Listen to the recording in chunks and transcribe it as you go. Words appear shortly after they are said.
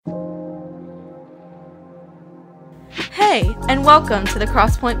Hey, and welcome to the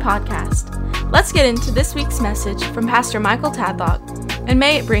Crosspoint Podcast. Let's get into this week's message from Pastor Michael Tadlock, and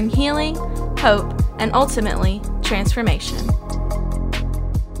may it bring healing, hope, and ultimately, transformation.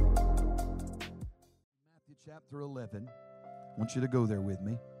 Matthew chapter 11. I want you to go there with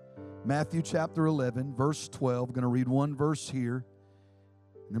me. Matthew chapter 11, verse 12. I'm going to read one verse here,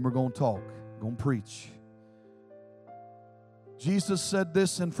 and then we're going to talk, going to preach. Jesus said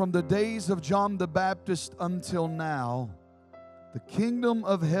this, and from the days of John the Baptist until now, the kingdom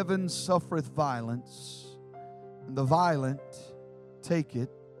of heaven suffereth violence, and the violent take it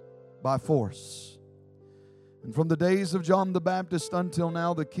by force. And from the days of John the Baptist until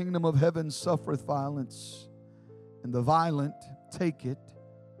now, the kingdom of heaven suffereth violence, and the violent take it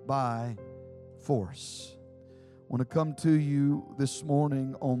by force. I want to come to you this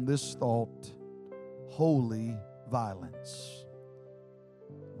morning on this thought, holy violence.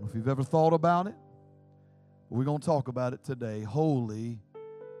 I don't know if you've ever thought about it, but we're going to talk about it today, holy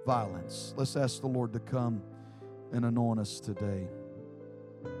violence. Let's ask the Lord to come and anoint us today.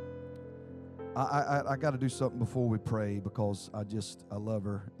 I got to do something before we pray because I love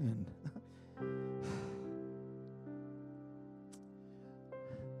her. And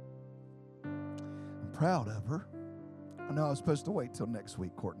I'm proud of her. I know I was supposed to wait till next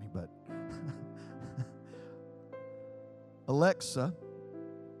week, Courtney, but Alexa,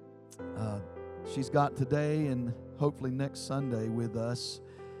 she's got today and hopefully next Sunday with us,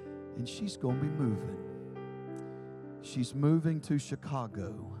 and she's going to be moving. She's moving to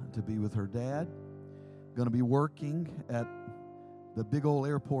Chicago to be with her dad. Going to be working at the big old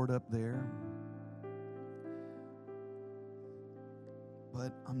airport up there.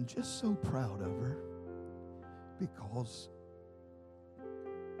 But I'm just so proud of her because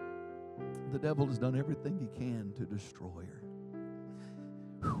the devil has done everything he can to destroy her.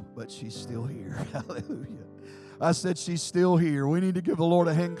 But she's still here. Hallelujah. I said she's still here. We need to give the Lord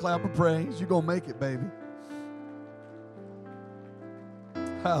a hand clap of praise. You're going to make it, baby.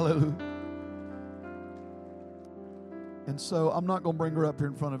 Hallelujah. And so I'm not going to bring her up here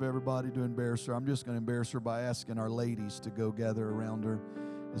in front of everybody to embarrass her. I'm just going to embarrass her by asking our ladies to go gather around her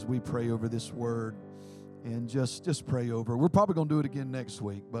as we pray over this word. And just pray over her. We're probably going to do it again next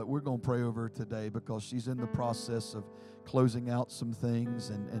week, but we're going to pray over her today because she's in the process of closing out some things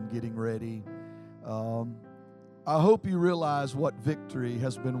and getting ready. I hope you realize what victory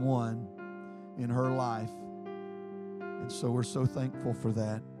has been won in her life. And so we're so thankful for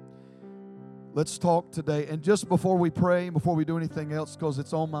that. Let's talk today. And just before we pray, before we do anything else, because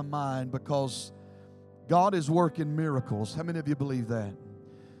it's on my mind, because God is working miracles. How many of you believe that?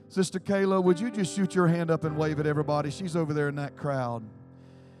 Sister Kayla, would you just shoot your hand up and wave at everybody? She's over there in that crowd.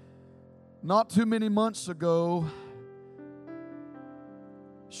 Not too many months ago,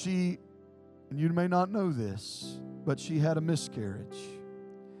 and you may not know this, but she had a miscarriage.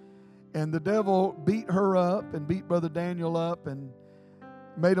 And the devil beat her up and beat Brother Daniel up and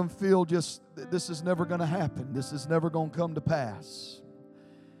made them feel just, this is never going to happen. This is never going to come to pass.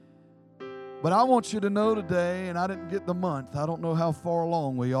 But I want you to know today, and I didn't get the month. I don't know how far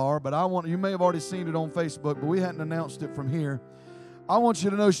along we are, but you may have already seen it on Facebook, but we hadn't announced it from here. I want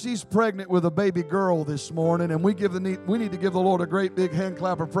you to know she's pregnant with a baby girl this morning, and we need to give the Lord a great big hand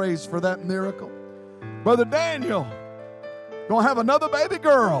clap of praise for that miracle. Brother Daniel, gonna have another baby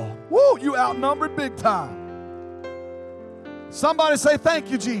girl. Woo, you outnumbered big time. Somebody say thank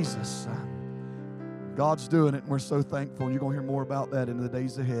you, Jesus. God's doing it, and we're so thankful. And you're going to hear more about that in the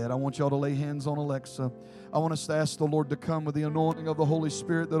days ahead. I want y'all to lay hands on Alexa. I want us to ask the Lord to come with the anointing of the Holy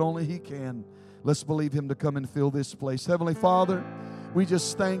Spirit that only He can. Let's believe Him to come and fill this place. Heavenly Father, we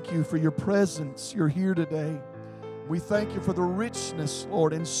just thank You for Your presence. You're here today. We thank You for the richness,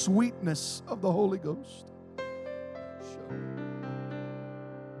 Lord, and sweetness of the Holy Ghost.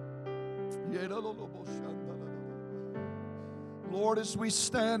 Lord, as we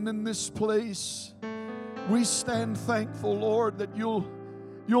stand in this place, we stand thankful, Lord, that You'll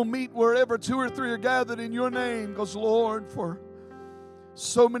meet wherever two or three are gathered in Your name. Because, Lord, for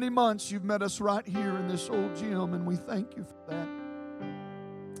so many months You've met us right here in this old gym, and we thank You for that.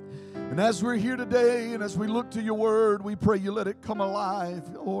 And as we're here today and as we look to Your word, we pray You let it come alive,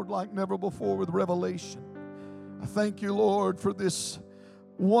 Lord, like never before with revelation. I thank You, Lord, for this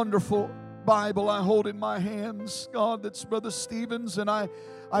wonderful Bible I hold in my hands, God, that's Brother Stephen's, and I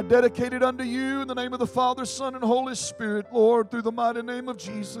dedicate it unto You in the name of the Father, Son, and Holy Spirit, Lord, through the mighty name of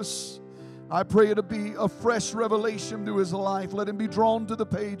Jesus. I pray it to be a fresh revelation through his life. Let him be drawn to the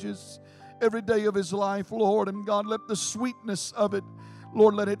pages every day of his life, Lord, and God, let the sweetness of it,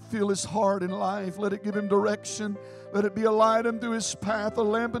 Lord, let it fill his heart and life. Let it give him direction. Let it be a light unto his path, a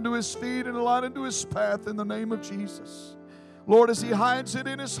lamp unto his feet, and a light unto his path in the name of Jesus. Lord, as he hides it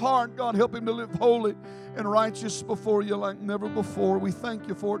in his heart, God, help him to live holy and righteous before you like never before. We thank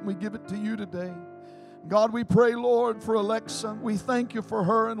you for it, and we give it to you today. God, we pray, Lord, for Alexa. We thank you for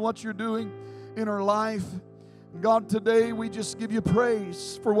her and what you're doing in her life. God, today we just give you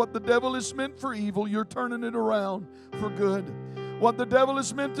praise for what the devil is meant for evil. You're turning it around for good. What the devil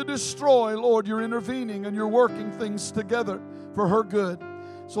is meant to destroy, Lord, you're intervening and you're working things together for her good.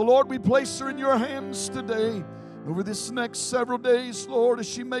 So, Lord, we place her in your hands today. Over this next several days, Lord, as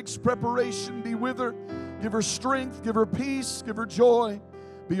she makes preparation, be with her. Give her strength, give her peace, give her joy.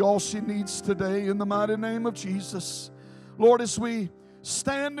 Be all she needs today in the mighty name of Jesus. Lord, as we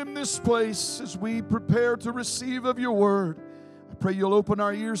stand in this place, as we prepare to receive of your word, I pray you'll open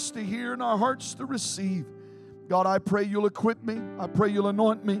our ears to hear and our hearts to receive. God, I pray you'll equip me. I pray you'll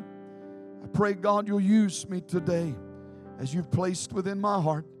anoint me. I pray, God, you'll use me today as you've placed within my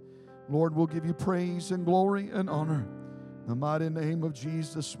heart. Lord, we'll give you praise and glory and honor. In the mighty name of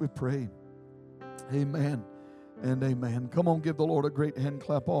Jesus we pray. Amen and amen. Come on, give the Lord a great hand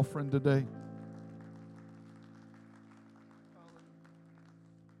clap offering today.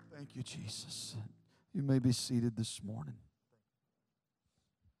 Thank you, Jesus. You may be seated this morning.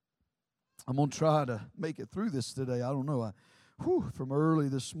 I'm going to try to make it through this today. I don't know. From early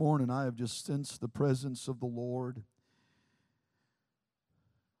this morning, I have just sensed the presence of the Lord.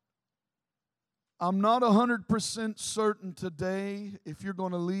 I'm not 100% certain today if you're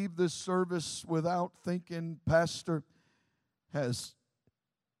going to leave this service without thinking Pastor has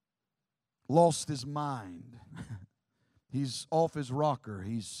lost his mind. He's off his rocker.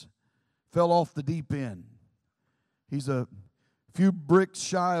 He's fell off the deep end. He's a few bricks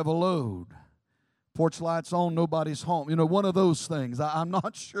shy of a load. Porch lights on, nobody's home. You know, one of those things. I'm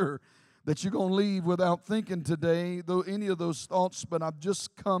not sure that you're going to leave without thinking today, though any of those thoughts, but I've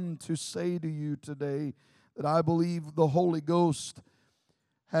just come to say to you today that I believe the Holy Ghost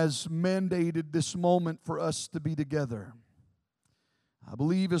has mandated this moment for us to be together. I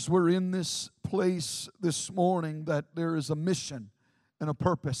believe as we're in this place this morning that there is a mission and a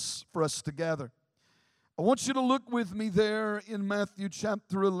purpose for us to gather. I want you to look with me there in Matthew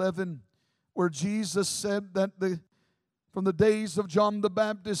chapter 11, where Jesus said that from the days of John the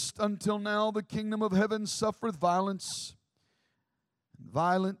Baptist until now, the kingdom of heaven suffereth violence, and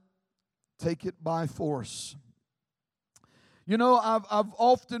violent take it by force. You know, I've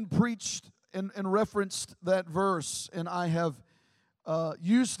often preached and referenced that verse, and I have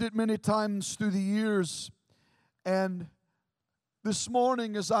used it many times through the years. And this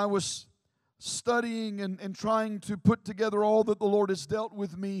morning, as I was studying and trying to put together all that the Lord has dealt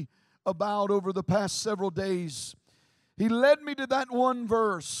with me about over the past several days, He led me to that one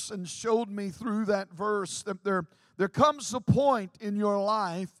verse and showed me through that verse that there comes a point in your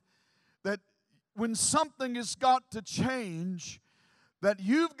life that when something has got to change, that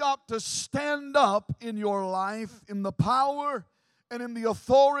you've got to stand up in your life in the power and in the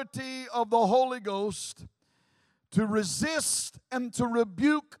authority of the Holy Ghost to resist and to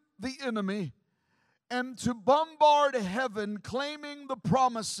rebuke the enemy and to bombard heaven, claiming the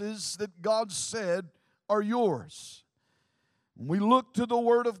promises that God said are yours. When we look to the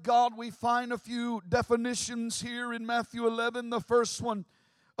Word of God, we find a few definitions here in Matthew 11. The first one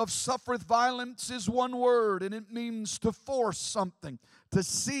of suffereth violence is one word, and it means to force something, to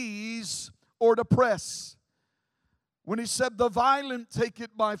seize or to press. When he said the violent take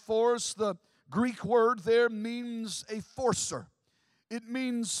it by force, the Greek word there means a forcer. It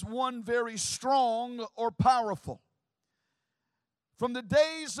means one very strong or powerful. From the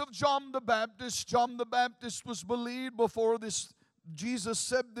days of John the Baptist was believed before this, Jesus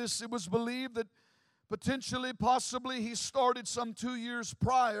said this, it was believed that potentially, possibly, he started some 2 years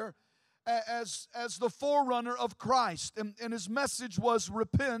prior as the forerunner of Christ. And his message was,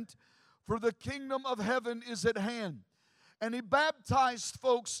 repent, for the kingdom of heaven is at hand. And he baptized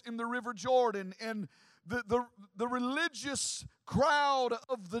folks in the River Jordan. And the religious crowd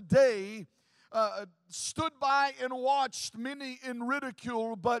of the day stood by and watched, many in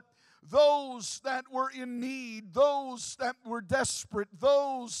ridicule, but those that were in need, those that were desperate,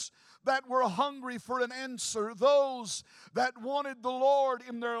 those that were hungry for an answer, those that wanted the Lord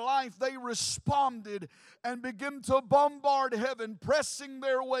in their life, they responded and began to bombard heaven, pressing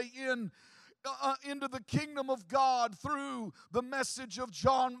their way into the kingdom of God through the message of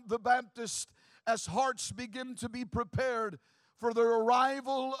John the Baptist, as hearts begin to be prepared for the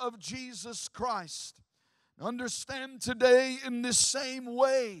arrival of Jesus Christ. Understand today, in this same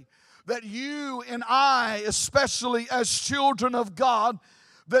way, that you and I, especially as children of God,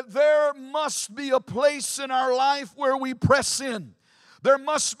 that there must be a place in our life where we press in. There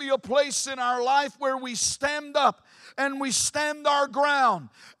must be a place in our life where we stand up and we stand our ground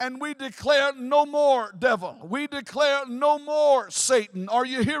and we declare no more devil. We declare no more Satan. Are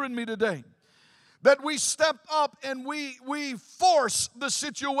you hearing me today? That we step up and we force the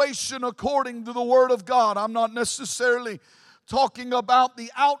situation according to the Word of God. I'm not necessarily talking about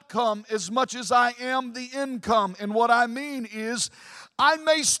the outcome as much as I am the income. And what I mean is, I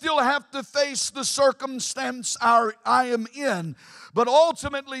may still have to face the circumstance I am in, but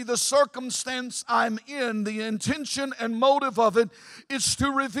ultimately the circumstance I'm in, the intention and motive of it is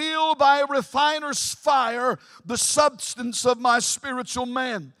to reveal by a refiner's fire the substance of my spiritual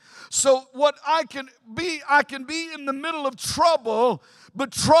man. So what I can be in the middle of trouble,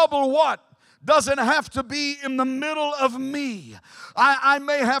 but trouble what? Doesn't have to be in the middle of me. I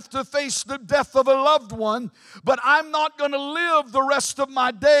may have to face the death of a loved one, but I'm not going to live the rest of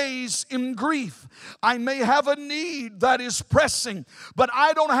my days in grief. I may have a need that is pressing, but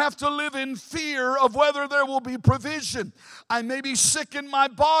I don't have to live in fear of whether there will be provision. I may be sick in my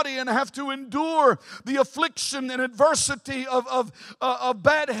body and have to endure the affliction and adversity of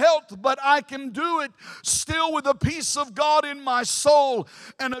bad health, but I can do it still with a peace of God in my soul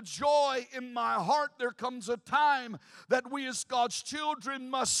and a joy in my heart. There comes a time that we as God's children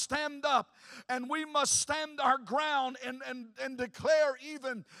must stand up and we must stand our ground and declare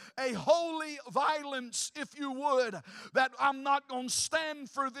even a holy violence, if you would, that I'm not going to stand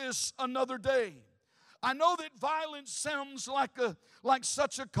for this another day. I know that violence sounds like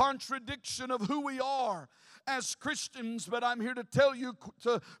such a contradiction of who we are as Christians, but I'm here to tell you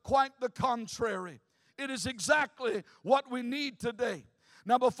to quite the contrary. It is exactly what we need today.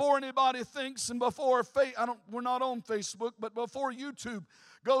 Now, before anybody thinks and before we're not on Facebook, but before YouTube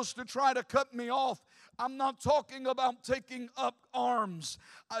goes to try to cut me off, I'm not talking about taking up arms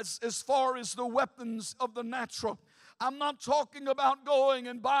as far as the weapons of the natural. I'm not talking about going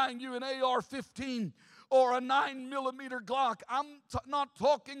and buying you an AR-15 or a 9mm Glock. I'm not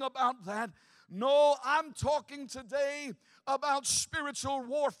talking about that. No, I'm talking today about spiritual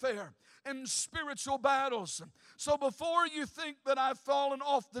warfare and spiritual battles. So before you think that I've fallen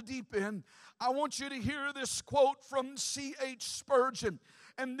off the deep end, I want you to hear this quote from C.H. Spurgeon.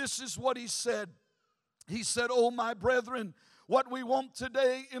 And this is what he said. He said, "Oh, my brethren, what we want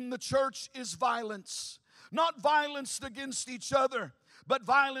today in the church is violence. Not violence against each other, but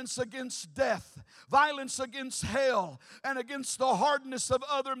violence against death, violence against hell, and against the hardness of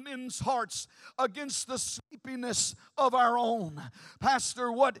other men's hearts, against the sleepiness of our own."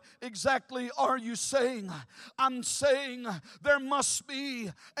 Pastor, what exactly are you saying? I'm saying there must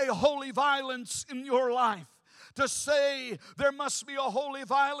be a holy violence in your life. To say there must be a holy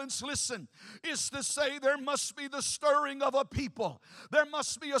violence, listen, is to say there must be the stirring of a people. There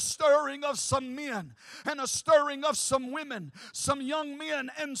must be a stirring of some men and a stirring of some women, some young men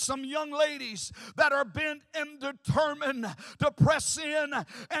and some young ladies that are bent and determined to press in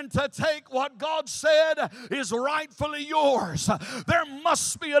and to take what God said is rightfully yours. There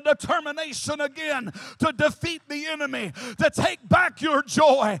must be a determination again to defeat the enemy, to take back your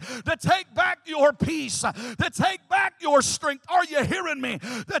joy, to take back your peace, to take back your strength. Are you hearing me?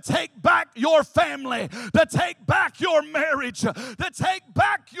 To take back your family, to take back your marriage, to take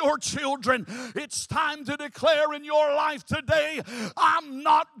back your children. It's time to declare in your life today, I'm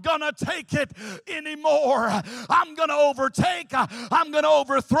not gonna take it anymore. I'm gonna overtake, I'm gonna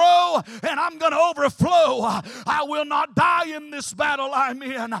overthrow, and I'm gonna overflow. I will not die in this battle I'm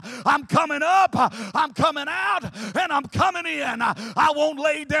in. I'm coming up, I'm coming out, and I'm coming in. I won't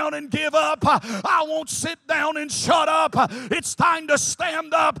lay down and give up. I won't sit down and shut up. It's time to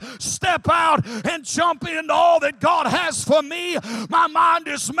stand up, step out, and jump into all that God has for me. My mind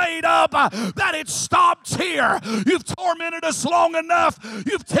is made up that it stops here. You've tormented us long enough.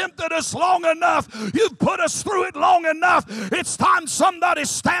 You've tempted us long enough. You've put us through it long enough. It's time somebody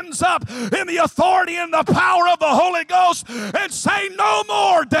stands up in the authority and the power of the Holy Ghost and say, no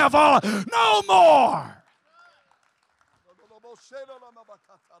more, devil, no more.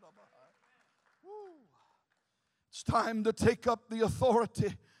 It's time to take up the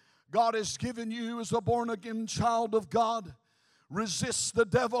authority God has given you as a born-again child of God. Resist the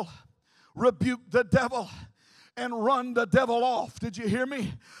devil, rebuke the devil, and run the devil off. Did you hear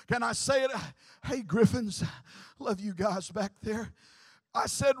me? Can I say it? Hey, Griffins, love you guys back there. I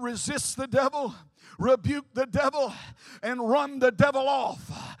said, resist the devil, rebuke the devil, and run the devil off.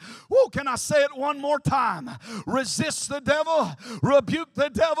 Whoa, can I say it one more time? Resist the devil, rebuke the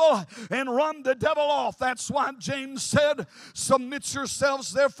devil, and run the devil off. That's why James said, submit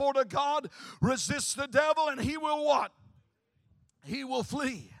yourselves therefore to God, resist the devil, and he will what? He will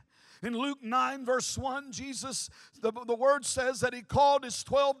flee. In Luke 9, verse 1, Jesus, the word says that he called his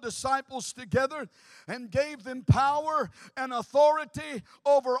 12 disciples together and gave them power and authority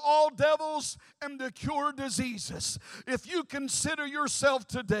over all devils and to cure diseases. If you consider yourself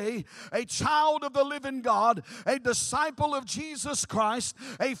today a child of the living God, a disciple of Jesus Christ,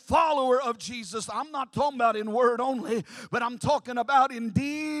 a follower of Jesus, I'm not talking about in word only, but I'm talking about in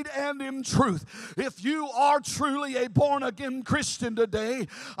deed and in truth. If you are truly a born-again Christian today,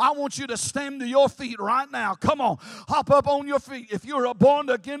 I want you to stand to your feet right now. Come on, hop up on your feet if you're a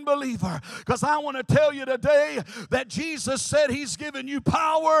born-again believer, because I want to tell you today that Jesus said he's given you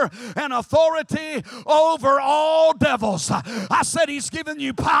power and authority over all devils. I said he's given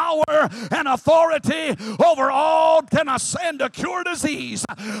you power and authority over all, can I say, to cure disease.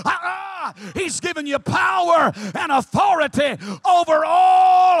 He's given you power and authority over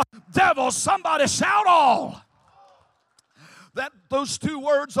all devils. Somebody shout all. Those two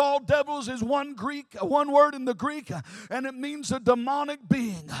words, all devils, is one word in the Greek, and it means a demonic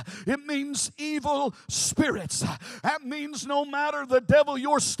being. It means evil spirits. That means no matter the devil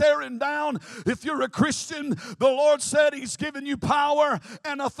you're staring down, if you're a Christian, the Lord said he's given you power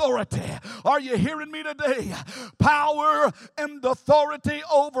and authority. Are you hearing me today? Power and authority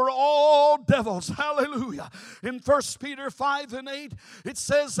over all devils. Hallelujah. In 1 Peter 5 and 8, it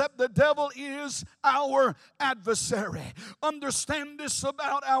says that the devil is our adversary. Understand this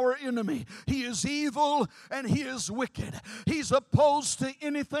about our enemy. He is evil and he is wicked. He's opposed to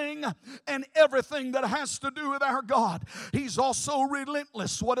anything and everything that has to do with our God. He's also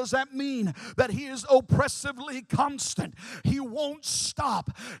relentless. What does that mean? That he is oppressively constant. He won't stop.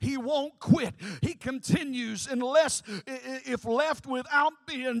 He won't quit. He continues unless, if left without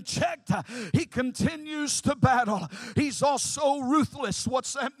being checked, he continues to battle. He's also ruthless.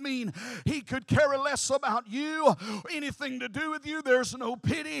 What's that mean? He could care less about you, anything to do with you. There's no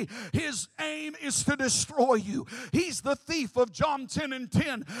pity. His aim is to destroy you. He's the thief of John 10 and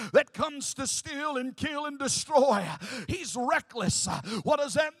 10 that comes to steal and kill and destroy. He's reckless. What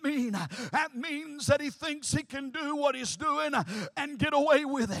does that mean? That means that he thinks he can do what he's doing and get away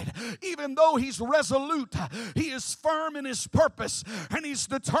with it. Even though he's resolute, he is firm in his purpose, and he's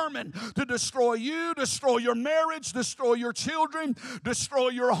determined to destroy you, destroy your marriage, destroy your children, destroy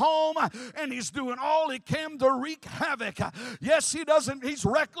your home, and he's doing all he can to wreak havoc. Yes, he doesn't. He's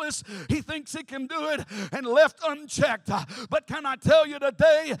reckless. He thinks he can do it, and left unchecked. But can I tell you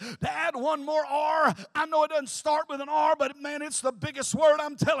today, to add one more R, I know it doesn't start with an R, but man, it's the biggest word.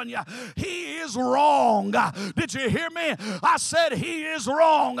 I'm telling you, he is wrong. Did you hear me? I said he is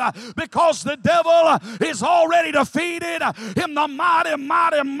wrong, because the devil is already defeated in the mighty,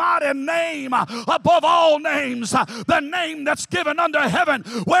 mighty, mighty name above all names, the name that's given under heaven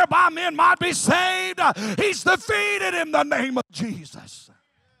whereby men might be saved. He's defeated in the name of Jesus.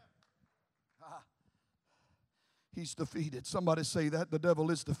 He's defeated. Somebody say that. The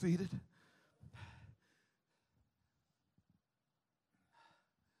devil is defeated.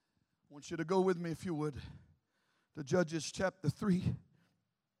 I want you to go with me, if you would, to Judges chapter 3.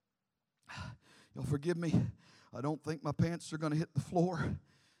 You'll forgive me. I don't think my pants are going to hit the floor.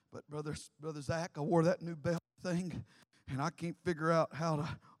 But Brother Zach, I wore that new belt thing, and I can't figure out how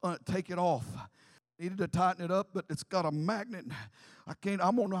to take it off. Needed to tighten it up, but it's got a magnet. I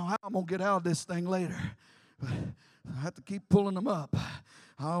don't know how I'm going to get out of this thing later. But I have to keep pulling them up.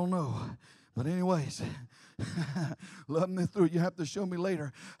 I don't know. But anyways, love me through. You have to show me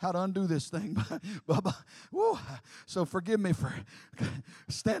later how to undo this thing. So forgive me for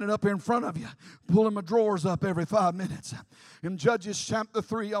standing up here in front of you, pulling my drawers up every 5 minutes. In Judges chapter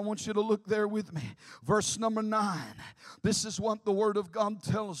 3, I want you to look there with me. Verse number 9. This is what the Word of God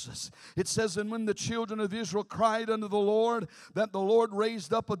tells us. It says, and when the children of Israel cried unto the Lord, that the Lord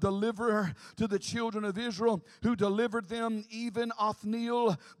raised up a deliverer to the children of Israel, who delivered them, even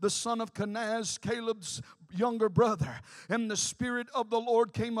Othniel, the son of Kenaz, Caleb's younger brother. And the Spirit of the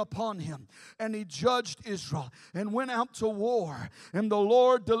Lord came upon him, and he judged Israel and went out to war. And the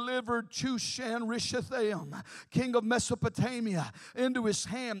Lord delivered Chushan-Rishathaim, king of Mesopotamia, into his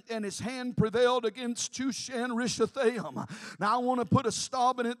hand, and his hand prevailed against Chushan-Rishathaim. Now I want to put a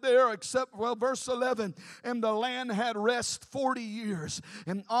stop in it there, except, verse 11, and the land had rest 40 years,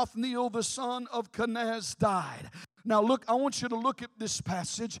 and Othniel the son of Kenaz died. Now look, I want you to look at this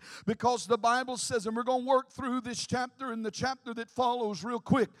passage because the Bible says, and we're going to work through this chapter and the chapter that follows real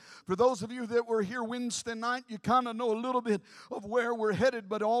quick. For those of you that were here Wednesday night, you kind of know a little bit of where we're headed,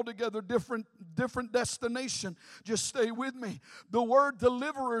 but altogether different destination. Just stay with me. The word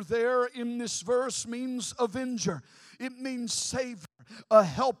deliverer there in this verse means avenger. It means savior, a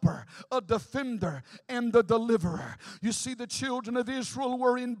helper, a defender, and the deliverer. You see, the children of Israel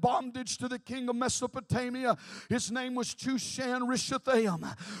were in bondage to the king of Mesopotamia. His name was Chushan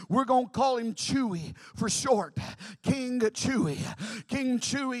Rishathaim. We're going to call him Chewy for short. King Chewy. King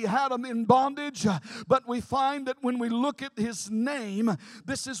Chewy had them in bondage, but we find that when we look at his name,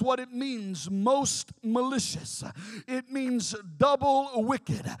 this is what it means: most malicious. It means double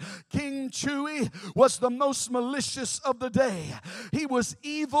wicked. King Chewy was the most malicious of the day. He was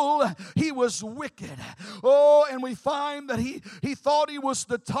evil. He was wicked. Oh, and we find that he thought he was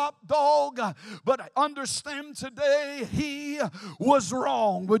the top dog, but understand today he was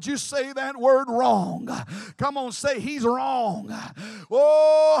wrong. Would you say that word, wrong? Come on, say he's wrong.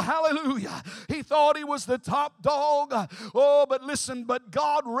 Oh, hallelujah. He thought he was the top dog. Oh, but listen, but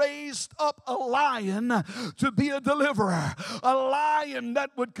God raised up a lion to be a deliverer. A lion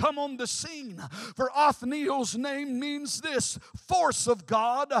that would come on the scene. For Othniel's name means this: force of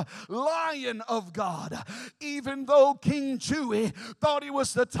God, lion of God. Even though King Chewy thought he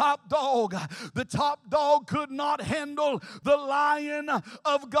was the top dog could not handle the lion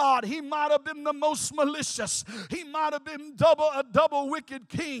of God. He might have been the most malicious. He might have been a double wicked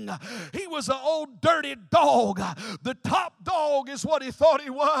king. He was an old dirty dog. The top dog is what he thought he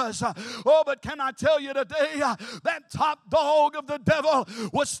was. Oh, but can I tell you today, that top dog of the devil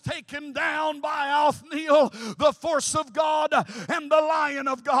was taken down by Othniel, the force of God and the lion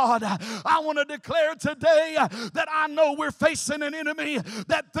of God. I want to declare today that I know we're facing an enemy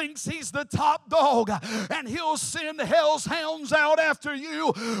that thinks he's the top dog, and he'll send hell's hounds out after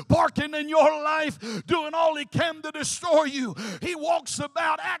you, barking in your life, doing all he can to destroy you. He walks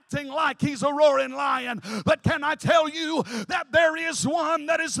about acting like he's a roaring lion, but can I tell you that there is one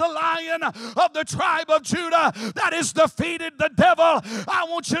that is the Lion of the tribe of Judah that has defeated the devil? I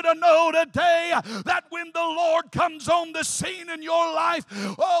want you to know today that when the Lord comes on the scene in your life,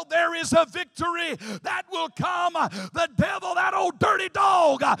 oh, there is a victory that will come. The devil, that old dirty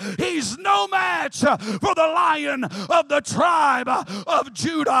dog, he's no match for the Lion of the tribe of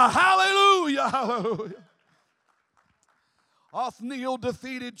Judah. Hallelujah, hallelujah. Othniel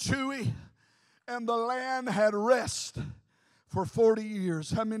defeated Chewy, and the land had rest for 40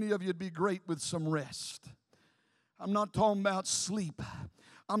 years. How many of you would be great with some rest? I'm not talking about sleep.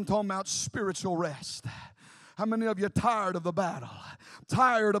 I'm talking about spiritual rest. How many of you are tired of the battle?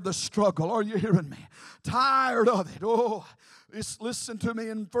 Tired of the struggle? Are you hearing me? Tired of it? Oh, listen to me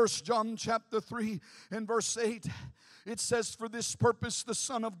in 1 John chapter 3 and verse 8. It says, for this purpose the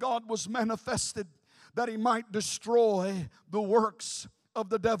Son of God was manifested, that he might destroy the works of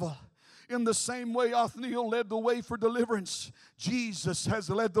the devil. In the same way Othniel led the way for deliverance, Jesus has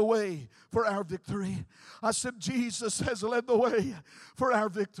led the way for our victory. I said Jesus has led the way for our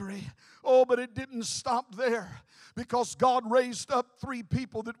victory. Oh, but it didn't stop there, because God raised up 3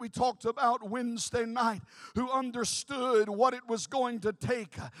 people that we talked about Wednesday night who understood what it was going to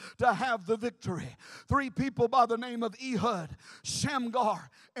take to have the victory. 3 people by the name of Ehud, Shamgar,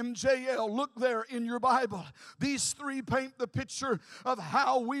 and Jael. Look there in your Bible. These 3 paint the picture of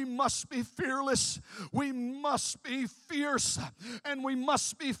how we must be fearless, we must be fierce, and we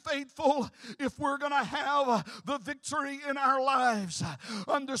must be faithful if we're going to have the victory in our lives.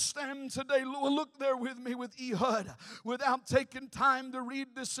 Understand today, look there with me with Ehud. Without taking time to read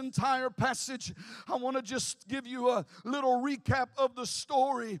this entire passage, I want to just give you a little recap of the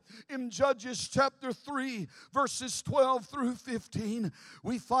story. In Judges chapter 3, verses 12 through 15,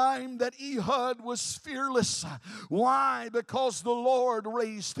 we find that Ehud was fearless. Why? Because the Lord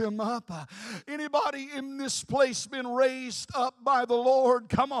raised him up. Anybody in this place been raised up by the Lord?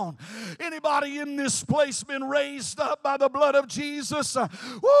 Come on. Anybody in this place been raised up by the blood of Jesus?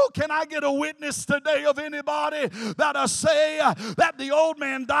 Woo, can I get a witness today of anybody that'll say that the old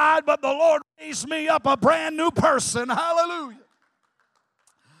man died, but the Lord raised me up a brand new person? Hallelujah.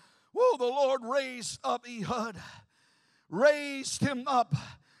 Woo, the Lord raised up Ehud, raised him up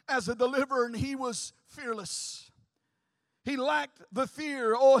as a deliverer, and he was fearless. He lacked the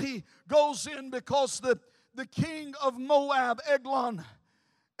fear. Oh, he goes in because the king of Moab, Eglon,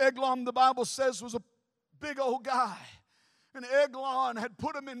 the Bible says, was a big old guy. And Eglon had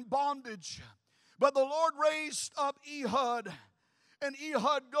put him in bondage. But the Lord raised up Ehud. And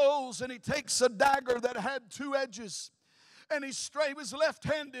Ehud goes and he takes a dagger that had 2 edges. And he was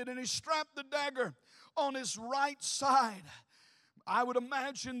left-handed, and he strapped the dagger on his right side. I would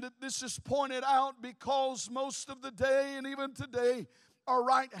imagine that this is pointed out because most of the day and even today are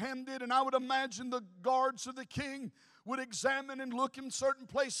right-handed, and I would imagine the guards of the king would examine and look in certain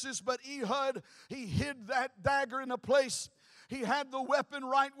places, but Ehud, he hid that dagger in a place. He had the weapon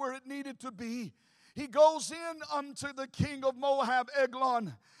right where it needed to be. He goes in unto the king of Moab,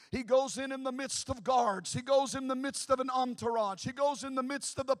 Eglon. He goes in the midst of guards. He goes in the midst of an entourage. He goes in the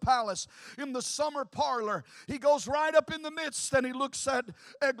midst of the palace, in the summer parlor. He goes right up in the midst, and he looks at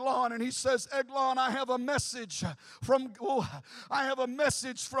Eglon, and he says, Eglon, I have a message from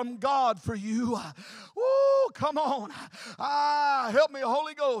God for you. Oh, come on. Help me,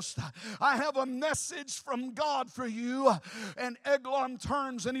 Holy Ghost. I have a message from God for you. And Eglon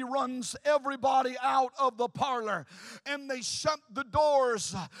turns and he runs everybody out of the parlor, and they shut the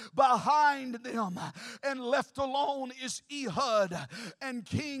doors behind them, and left alone is Ehud and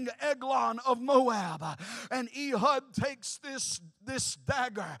King Eglon of Moab. And Ehud takes this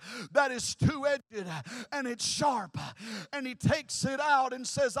dagger that is two-edged and it's sharp, and he takes it out and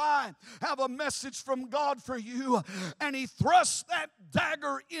says, I have a message from God for you. And he thrusts that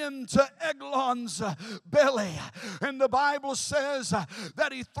dagger into Eglon's belly, and the Bible says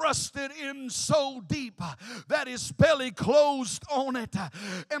that he thrust it in so deep that his belly closed on it,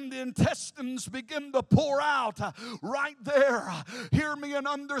 and the intestines begin to pour out right there. Hear me and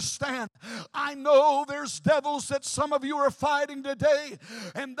understand. I know there's devils that some of you are fighting today,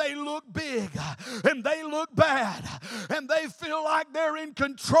 and they look big, and they look bad, and they feel like they're in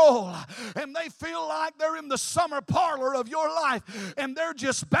control, and they feel like they're in the summer parlor of your life, and they're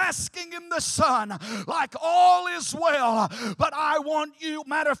just basking in the sun like all is well. But I want you,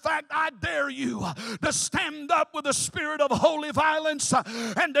 matter of fact, I dare you to stand up with a spirit of holy violence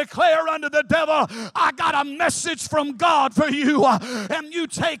and declare unto the devil, I got a message from God for you. And you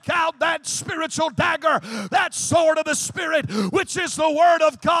take out that spiritual dagger, that sword of the Spirit, which is the Word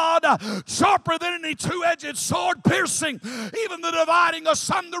of God, sharper than any two-edged sword, piercing even the dividing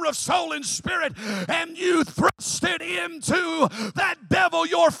asunder of soul and spirit, and you thrust it into that devil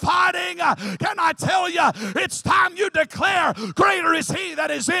you're fighting. Can I tell you, it's time you declare, greater is he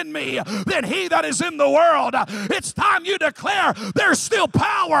that is in me than he that is in the world. It's time you declare there's still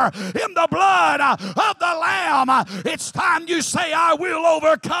power in the blood of the Lamb. It's time you say, I will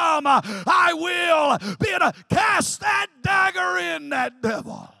overcome. I will be able to cast that dagger in that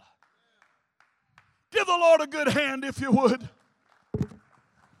devil. Give the Lord a good hand if you would.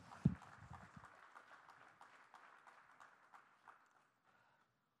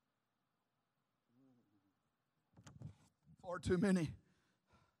 Far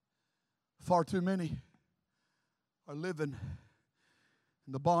too many are living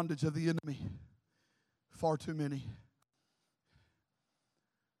in the bondage of the enemy. Far too many.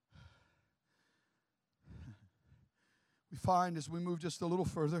 We find as we move just a little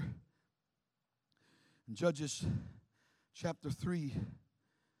further in Judges chapter 3,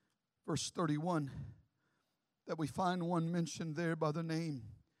 verse 31, that we find one mentioned there by the name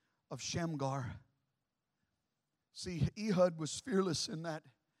of Shamgar. See, Ehud was fearless in that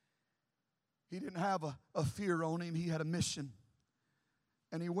he didn't have a fear on him. He had a mission.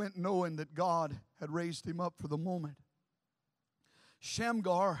 And he went knowing that God had raised him up for the moment.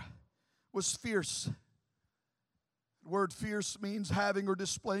 Shamgar was fierce. The word fierce means having or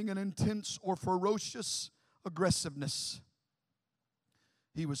displaying an intense or ferocious aggressiveness.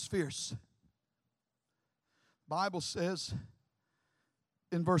 He was fierce. The Bible says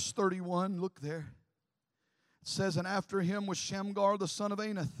in verse 31, look there. It says, and after him was Shamgar the son of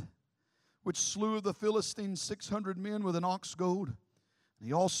Anath, which slew of the Philistines 600 men with an ox goad. And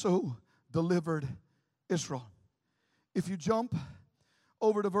he also delivered Israel. If you jump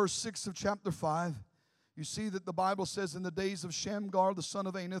over to verse 6 of chapter 5, you see that the Bible says in the days of Shamgar the son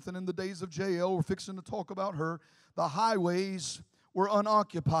of Anath and in the days of Jael, we're fixing to talk about her, the highways were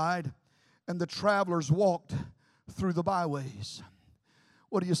unoccupied and the travelers walked through the byways.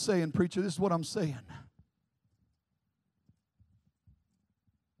 What are you saying, preacher? This is what I'm saying.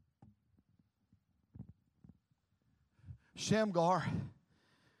 Shamgar,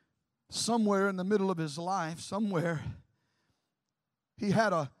 somewhere in the middle of his life, he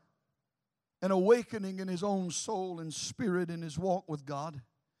had an awakening in his own soul and spirit in his walk with God.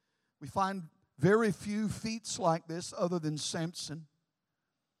 We find very few feats like this other than Samson.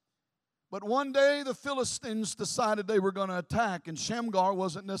 But one day the Philistines decided they were going to attack, and Shamgar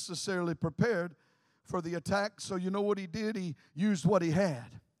wasn't necessarily prepared for the attack. So you know what he did? He used what he had.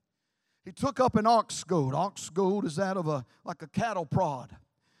 He took up an ox goad. Ox goad is that of like a cattle prod.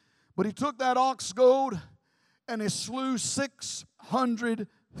 But he took that ox goad and he slew 600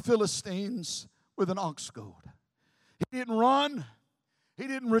 Philistines with an ox goad. He didn't run. He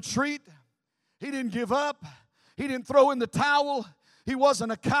didn't retreat. He didn't give up. He didn't throw in the towel. He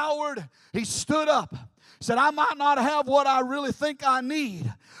wasn't a coward. He stood up. He said, I might not have what I really think I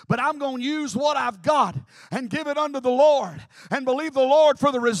need, but I'm going to use what I've got and give it unto the Lord and believe the Lord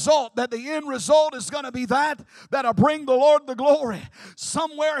for the result, that the end result is going to be that'll bring the Lord the glory.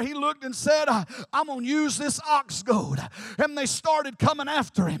 Somewhere he looked and said, I'm going to use this ox goad. And they started coming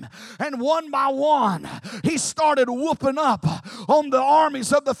after him. And one by one, he started whooping up on the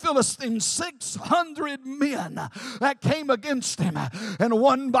armies of the Philistines, 600 men that came against him. And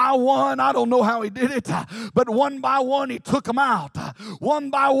one by one, I don't know how he did it, but one by one he took them out. One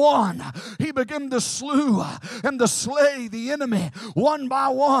by one he began to slew and to slay the enemy one by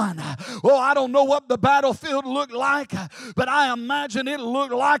one. Oh, I don't know what the battlefield looked like, but I imagine it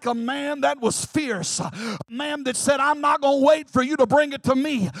looked like a man that was fierce. A man that said, I'm not going to wait for you to bring it to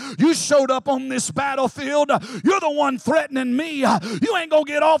me. You showed up on this battlefield. You're the one threatening me. You ain't going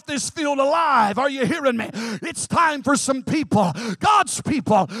to get off this field alive. Are you hearing me? It's time for some people, God's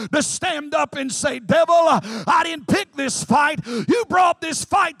people, to stand up and say, devil, I didn't pick this fight. You brought this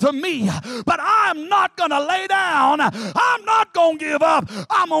fight to me, but I'm not going to lay down. I'm not going to give up.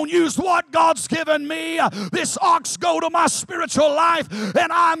 I'm going to use what God's given me, this ox goad of my spiritual life,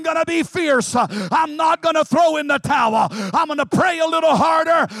 and I'm going to be fierce. I'm not going to throw in the towel. I'm going to pray a little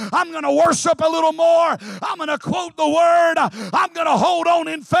harder. I'm going to worship a little more. I'm going to quote the word. I'm going to hold on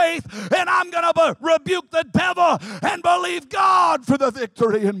in faith, and I'm going to rebuke the devil and believe God for the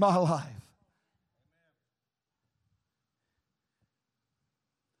victory in my life.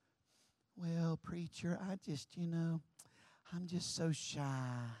 Well, preacher, I'm just so shy.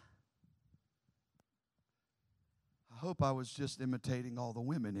 I hope I was just imitating all the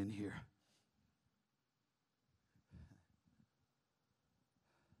women in here.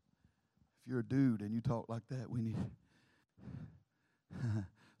 If you're a dude and you talk like that, we need...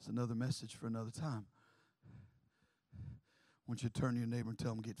 It's another message for another time. I want you to turn to your neighbor and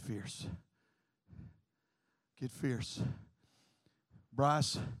tell them, get fierce. Get fierce.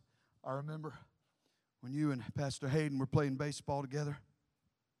 Bryce, I remember when you and Pastor Hayden were playing baseball together.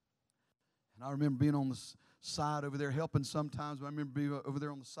 And I remember being on the side over there helping sometimes. But I remember being over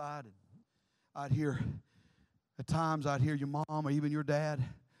there on the side. And at times I'd hear your mom or even your dad,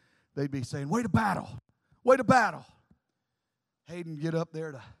 they'd be saying, way to battle, way to battle. Hayden would get up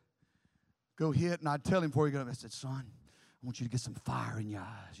there to go hit, and I'd tell him before he got up, I said, son, I want you to get some fire in your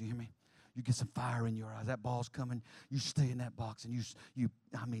eyes. You hear me? You get some fire in your eyes. That ball's coming. You stay in that box and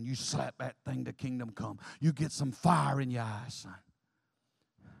you slap that thing to kingdom come. You get some fire in your eyes, son.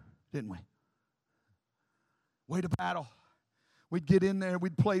 Didn't we? Way to battle. We'd get in there,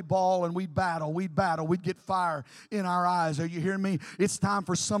 we'd play ball, and we'd battle. We'd get fire in our eyes. Are you hearing me? It's time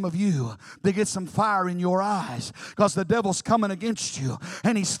for some of you to get some fire in your eyes, because the devil's coming against you,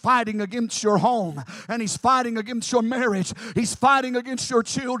 and he's fighting against your home, and he's fighting against your marriage. He's fighting against your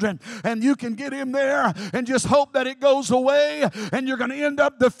children, and you can get in there and just hope that it goes away, and you're going to end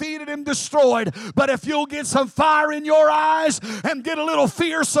up defeated and destroyed. But if you'll get some fire in your eyes and get a little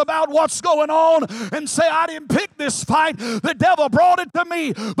fierce about what's going on and say, I didn't pick this fight, the devil brought it to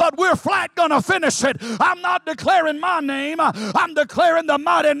me, but we're flat gonna finish it. I'm not declaring my name, I'm declaring the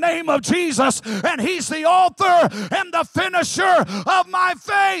mighty name of Jesus, and he's the author and the finisher of my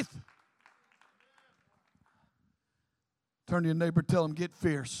faith. Turn to your neighbor, tell him, get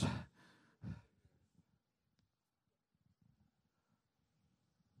fierce.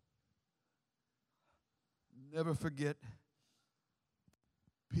 Never forget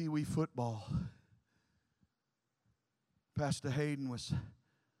Pee Wee football. Pastor Hayden was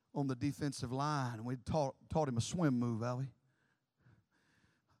on the defensive line, and we taught him a swim move, Allie.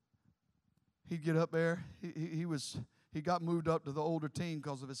 He'd get up there. He got moved up to the older team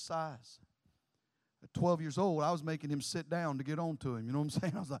because of his size. At 12 years old, I was making him sit down to get on to him. You know what I'm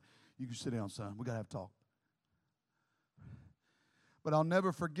saying? I was like, you can sit down, son. We got to have a talk. But I'll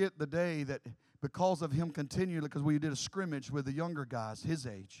never forget the day that because of him continually, because we did a scrimmage with the younger guys, his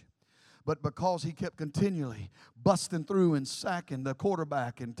age, but because he kept continually busting through and sacking the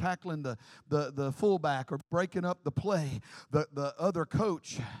quarterback and tackling the fullback or breaking up the play, the other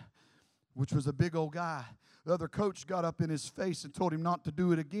coach, which was a big old guy, the other coach got up in his face and told him not to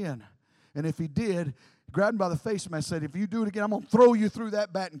do it again. And if he did, grabbed him by the face and said, if you do it again, I'm going to throw you through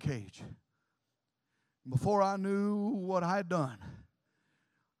that batting cage. Before I knew what I had done,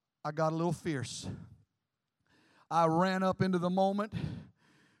 I got a little fierce. I ran up into the moment,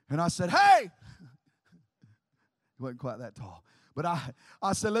 and I said, hey! He wasn't quite that tall. But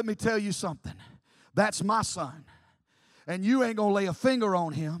I said, let me tell you something. That's my son. And you ain't going to lay a finger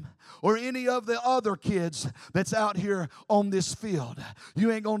on him or any of the other kids that's out here on this field.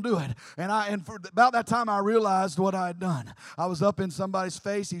 You ain't going to do it. And for about that time, I realized what I had done. I was up in somebody's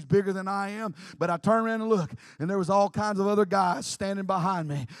face. He's bigger than I am. But I turned around and looked, and there was all kinds of other guys standing behind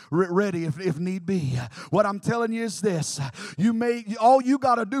me, ready if need be. What I'm telling you is this. All you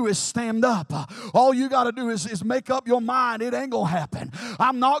got to do is stand up. All you got to do is make up your mind. It ain't going to happen.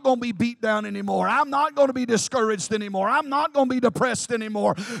 I'm not going to be beat down anymore. I'm not going to be discouraged anymore. I'm not going to be depressed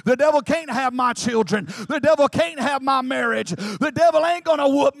anymore. The devil can't have my children. The devil can't have my marriage. The devil ain't going to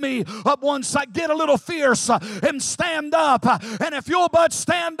whoop me up one side. Get a little fierce and stand up. And if you'll but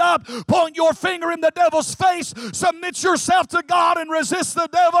stand up, point your finger in the devil's face, submit yourself to God and resist the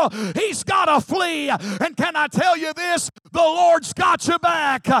devil, he's got to flee. And can I tell you this? The Lord's got you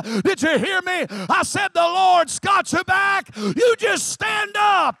back. Did you hear me? I said the Lord's got you back. You just stand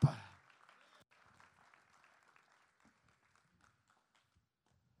up.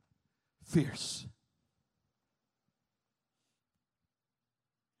 Fierce.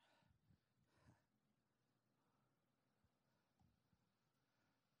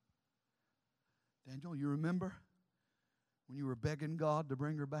 Daniel, you remember when you were begging God to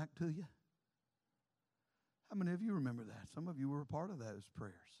bring her back to you? How many of you remember that? Some of you were a part of those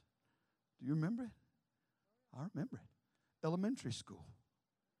prayers. Do you remember it? I remember it. Elementary school.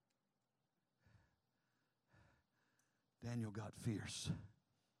 Daniel got fierce.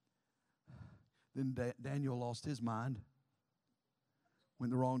 Then Daniel lost his mind.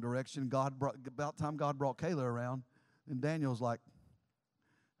 Went the wrong direction. About time God brought Kayla around, and Daniel's like.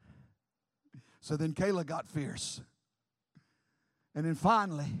 So then Kayla got fierce. And then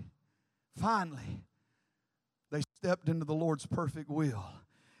finally, they stepped into the Lord's perfect will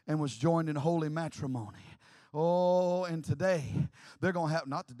and was joined in holy matrimony. Oh, and today, they're going to have,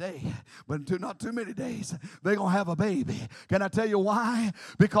 not today, but not too many days, they're going to have a baby. Can I tell you why?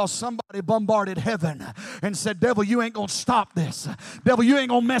 Because somebody bombarded heaven and said, devil, you ain't going to stop this. Devil, you ain't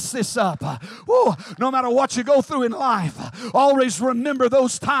going to mess this up. Woo, no matter what you go through in life, always remember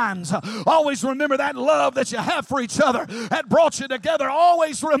those times. Always remember that love that you have for each other that brought you together.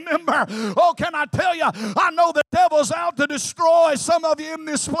 Always remember. Oh, can I tell you, I know the devil's out to destroy some of you in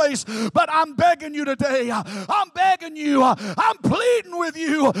this place, but I'm begging you today. I'm begging you. I'm pleading with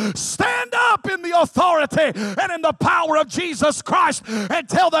you. Stand up in the authority and in the power of Jesus Christ and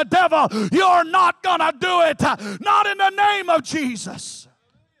tell the devil, you're not going to do it. Not in the name of Jesus.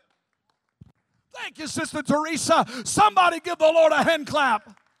 Thank you, Sister Teresa. Somebody give the Lord a hand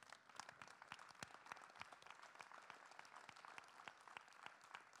clap.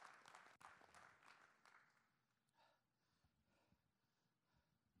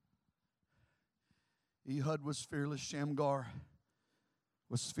 Ehud was fearless, Shamgar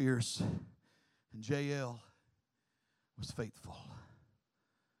was fierce, and Jael was faithful.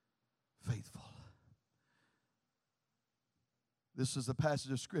 Faithful. This is a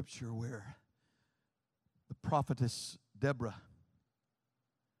passage of Scripture where the prophetess Deborah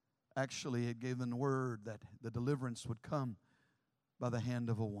actually had given the word that the deliverance would come by the hand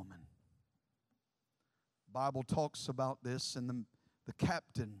of a woman. The Bible talks about this, and the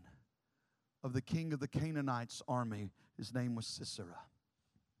captain of the king of the Canaanites' army, his name was Sisera.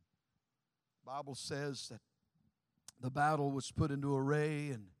 The Bible says that the battle was put into array,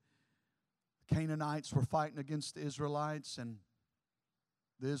 and the Canaanites were fighting against the Israelites, and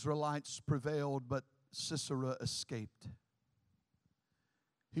the Israelites prevailed, but Sisera escaped.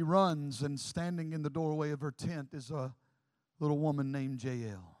 He runs, and standing in the doorway of her tent is a little woman named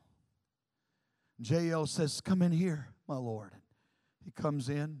Jael. Jael says, "Come in here, my Lord." He comes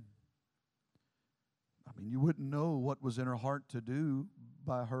in. I mean, you wouldn't know what was in her heart to do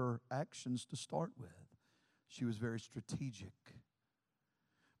by her actions to start with. She was very strategic.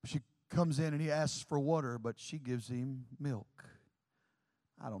 She comes in and he asks for water, but she gives him milk.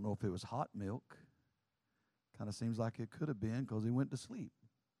 I don't know if it was hot milk. Kind of seems like it could have been because he went to sleep.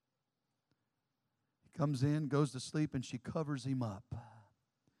 He comes in, goes to sleep, and she covers him up.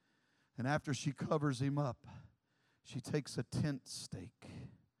 And after she covers him up, she takes a tent stake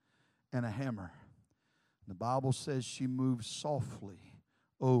and a hammer. The Bible says she moved softly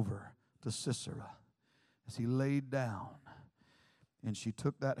over to Sisera as he laid down. And she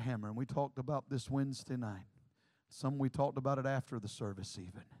took that hammer. And we talked about this Wednesday night. We talked about it after the service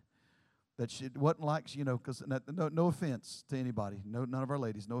even. That it wasn't like, because no offense to anybody. No, none of our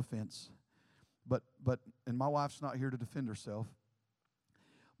ladies, no offense. But and my wife's not here to defend herself.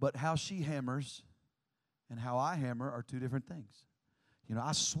 But how she hammers and how I hammer are two different things.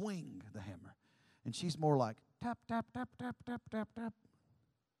 I swing the hammer. And she's more like tap, tap, tap, tap, tap, tap, tap.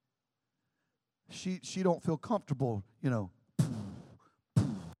 She don't feel comfortable, you know.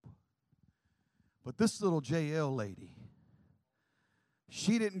 But this little JL lady,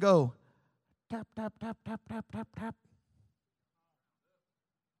 she didn't go tap, tap, tap, tap, tap, tap, tap.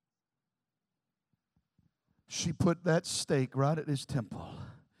 She put that stake right at his temple,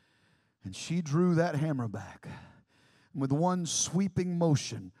 and she drew that hammer back. And with one sweeping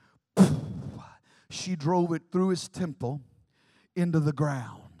motion, she drove it through his temple into the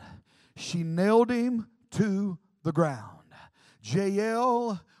ground. She nailed him to the ground.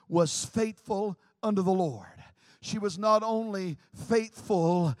 Jael was faithful unto the Lord. She was not only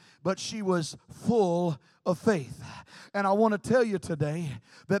faithful, but she was full of faith. And I want to tell you today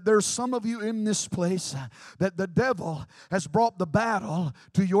that there's some of you in this place that the devil has brought the battle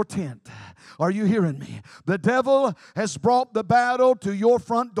to your tent. Are you hearing me? The devil has brought the battle to your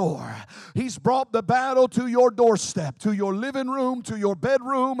front door. He's brought the battle to your doorstep, to your living room, to your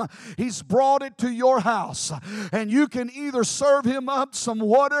bedroom. He's brought it to your house. And you can either serve him up some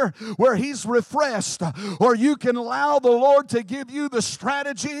water where he's refreshed, or you can allow the Lord to give you the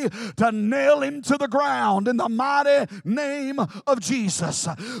strategy to nail him to the ground in the mighty name of Jesus.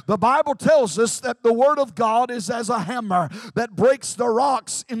 The Bible tells us that the Word of God is as a hammer that breaks the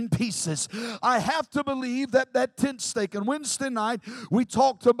rocks in pieces. I have to believe that that tent stake, and Wednesday night we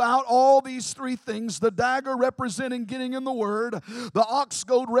talked about all these three things: the dagger representing getting in the Word, the ox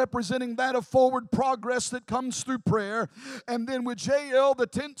goad representing that of forward progress that comes through prayer, and then with JL, the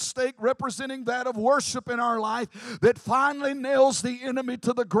tent stake representing that of worship in our life that finally nails the enemy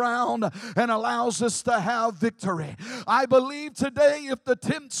to the ground and allows us to have victory. I believe today, if the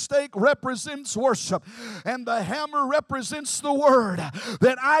tent stake represents worship and the hammer represents the Word,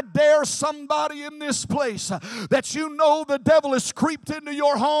 that I dare somebody in this place that you know the devil has creeped into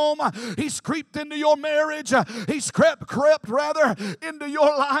your home, he's creeped into your marriage, he's crept into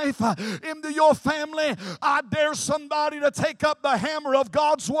your life, into your family. I dare somebody to take up the hammer of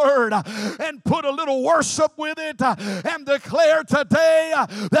God's Word and put a little worship with it and declare today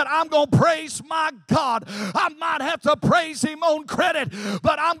that I'm going to praise my God. I might have to praise him on credit,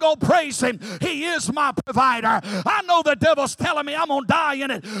 but I'm going to praise him. He is my provider. I know the devil's telling me I'm going to die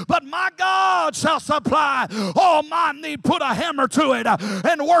in it, but my God shall supply all my need. Put a hammer to it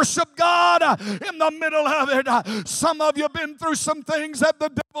and worship God in the middle of it. Some of you have been through some things that the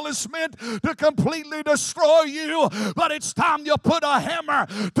devil is meant to completely destroy you, but it's time you put a hammer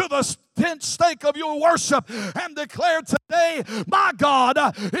to the tent stake of your worship and declare today, my God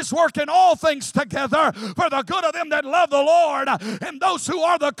is working all things together for the good of them that love the Lord and those who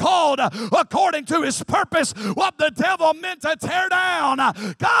are the called according to his purpose. What the devil meant to tear down,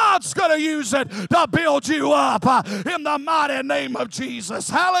 God's going to use it to build you up in the mighty name of Jesus.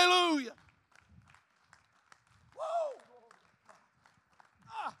 Hallelujah.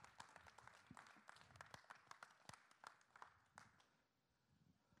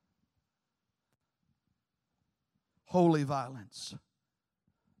 Holy violence.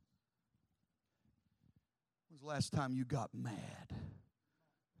 When was the last time you got mad?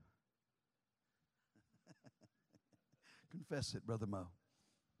 Confess it, Brother Mo.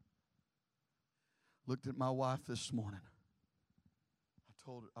 Looked at my wife this morning.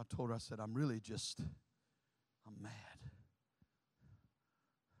 I told her, I said, I'm mad.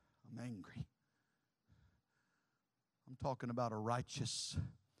 I'm angry. I'm talking about a righteous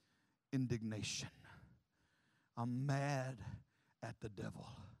indignation. I'm mad at the devil.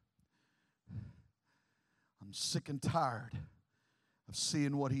 I'm sick and tired of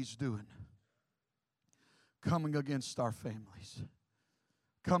seeing what he's doing. Coming against our families.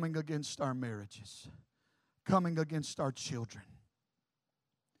 Coming against our marriages. Coming against our children.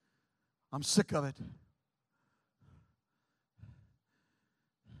 I'm sick of it.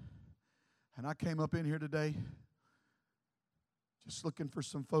 And I came up in here today just looking for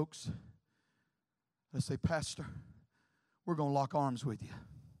some folks. They say, Pastor, we're going to lock arms with you.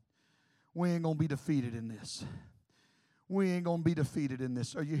 We ain't going to be defeated in this. We ain't going to be defeated in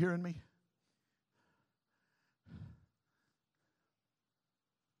this. Are you hearing me?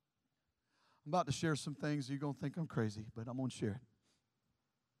 I'm about to share some things. You're going to think I'm crazy, but I'm going to share it.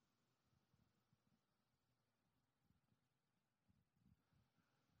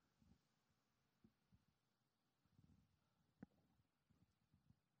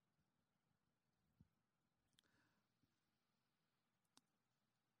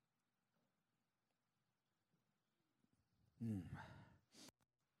 Mm.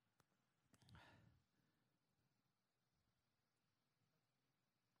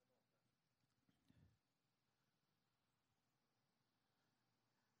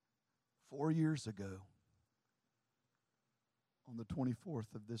 4 years ago, on the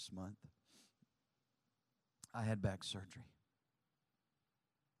 24th of this month, I had back surgery.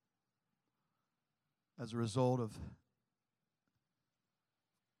 As a result of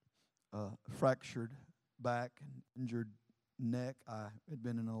fractured back and injured neck, I had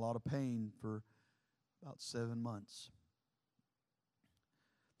been in a lot of pain for about 7 months.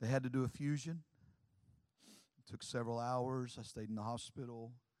 They had to do a fusion. It took several hours. I stayed in the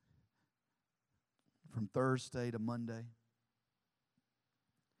hospital from Thursday to Monday.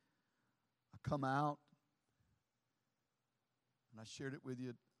 I come out, and I shared it with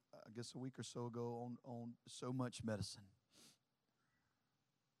you, I guess a week or so ago, on so much medicine.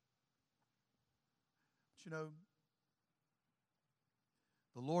 But you know,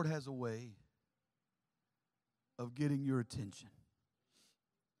 the Lord has a way of getting your attention.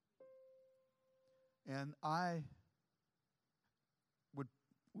 And I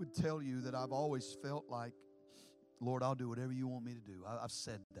would tell you that I've always felt like, Lord, I'll do whatever you want me to do. I've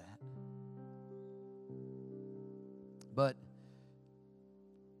said that. But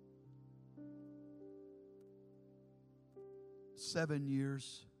seven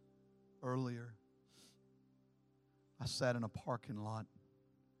years earlier, I sat in a parking lot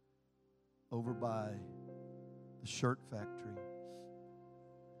over by the shirt factory,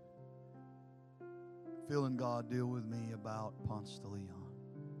 feeling God deal with me about Ponce de Leon.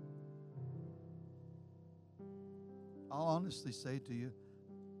 I'll honestly say to you,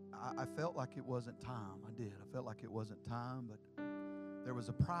 I felt like it wasn't time. I did. I felt like it wasn't time, but there was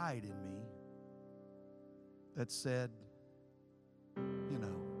a pride in me that said, you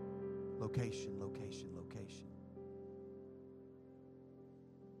know, location, location, location.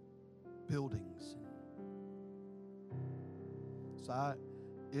 Buildings. So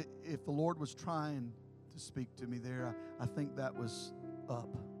if the Lord was trying to speak to me there, I think that was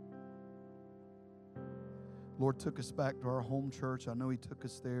up. Lord took us back to our home church. I know He took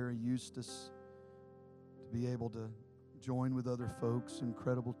us there. He used us to be able to join with other folks,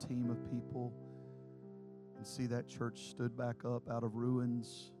 incredible team of people, and see that church stood back up out of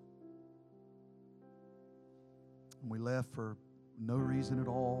ruins. And we left for no reason at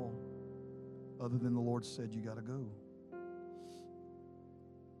all other than the Lord said, you got to go.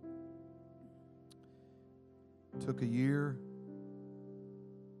 Took a year.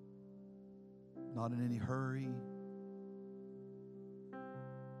 Not in any hurry.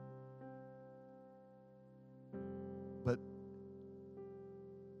 But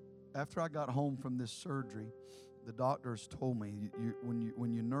after I got home from this surgery, the doctors told me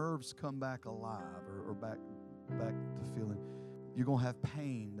when your nerves come back alive or back to feeling, you're going to have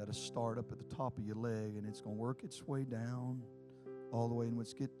pain that'll start up at the top of your leg, and it's going to work its way down all the way. And when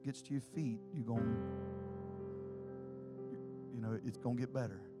it gets to your feet, it's going to get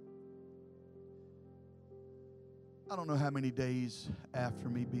better. I don't know how many days after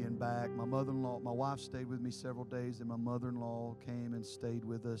me being back, my wife stayed with me several days, and my mother-in-law came and stayed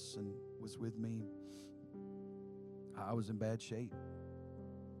with us and was with me. I was in bad shape.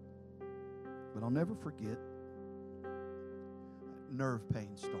 But I'll never forget, nerve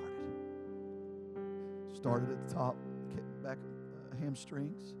pain started. Started at the top, back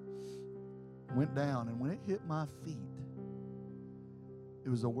hamstrings, went down, and when it hit my feet, it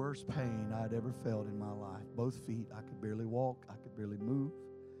was the worst pain I'd ever felt in my life. Both feet, I could barely walk. I could barely move.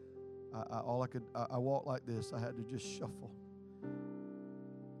 I walked like this. I had to just shuffle.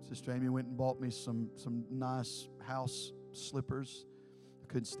 Sister Amy went and bought me some nice house slippers. I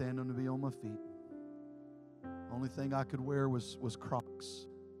couldn't stand them to be on my feet. Only thing I could wear was Crocs.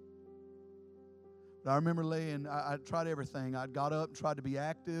 But I remember I tried everything. I got up and tried to be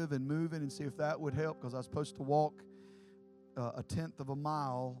active and moving and see if that would help, because I was supposed to walk a tenth of a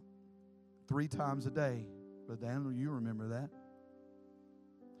mile 3 times a day. But Daniel, you remember that.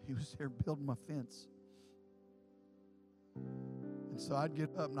 He was there building my fence. And so I'd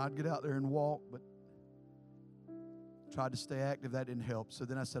get up and I'd get out there and walk, but tried to stay active. That didn't help. So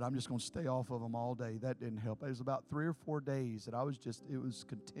then I said, I'm just going to stay off of them all day. That didn't help. It was about 3 or 4 days that it was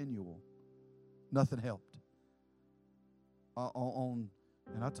continual. Nothing helped.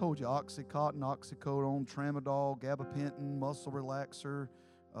 And I told you, Oxycontin, oxycodone, tramadol, gabapentin, muscle relaxer,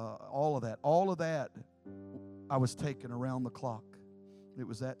 all of that. All of that I was taking around the clock. It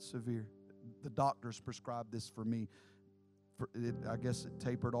was that severe. The doctors prescribed this for me. I guess it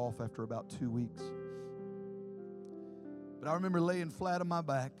tapered off after about 2 weeks. But I remember laying flat on my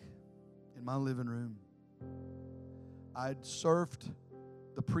back in my living room. I'd surfed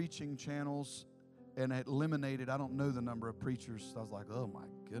the preaching channels and had eliminated, I don't know the number of preachers. I was like, oh my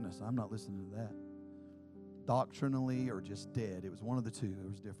goodness, I'm not listening to that. Doctrinally or just dead. It was one of the two. There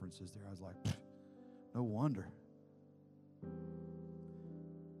was differences there. I was like, no wonder.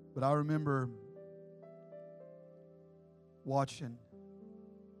 But I remember watching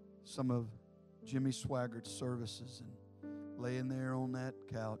some of Jimmy Swaggart's services and laying there on that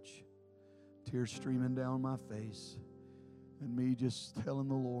couch, tears streaming down my face, and me just telling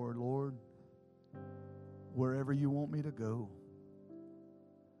the Lord, Lord, wherever you want me to go,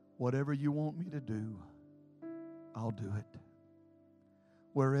 whatever you want me to do, I'll do it.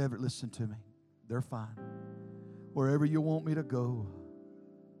 Wherever, listen to me, they're fine. Wherever you want me to go,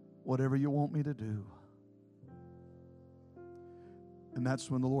 whatever you want me to do. And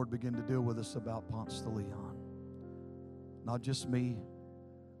that's when the Lord began to deal with us about Ponce de Leon. Not just me,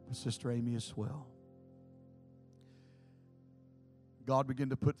 but Sister Amy as well. God began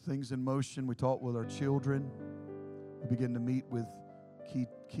to put things in motion. We talked with our children. We began to meet with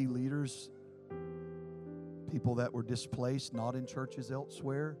key leaders, people that were displaced, not in churches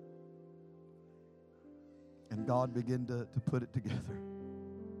elsewhere. And God began to put it together.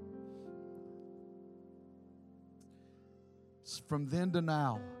 From then to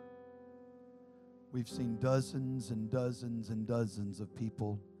now, we've seen dozens and dozens and dozens of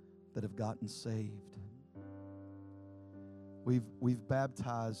people that have gotten saved. We've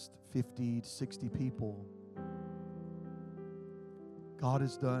baptized 50 to 60 people. God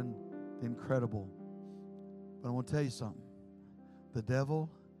has done the incredible. But I want to tell you something. The devil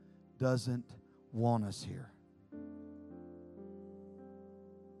doesn't want us here.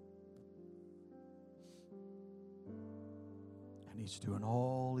 And he's doing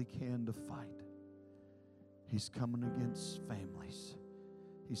all he can to fight. He's coming against families.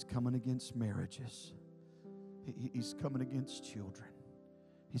 He's coming against marriages. He's coming against children.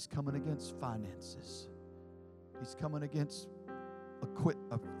 He's coming against finances. He's coming against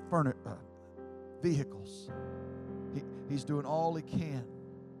vehicles. He's doing all he can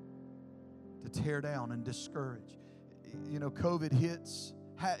to tear down and discourage. You know, COVID hits.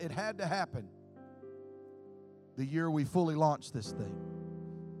 It had to happen the year we fully launched this thing.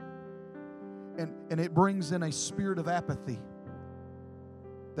 And it brings in a spirit of apathy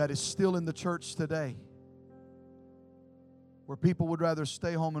that is still in the church today, where people would rather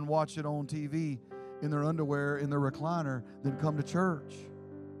stay home and watch it on TV in their underwear, in their recliner, than come to church.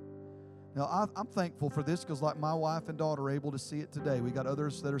 Now, I'm thankful for this because like my wife and daughter are able to see it today. We got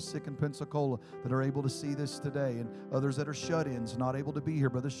others that are sick in Pensacola that are able to see this today, and others that are shut-ins, not able to be here.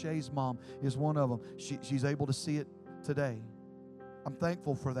 Brother Shay's mom is one of them. She's able to see it today. I'm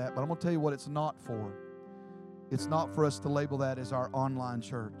thankful for that, but I'm going to tell you what it's not for. It's not for us to label that as our online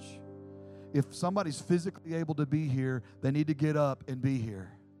church. If somebody's physically able to be here, they need to get up and be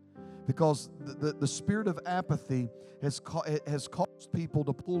here. Because the spirit of apathy has caused people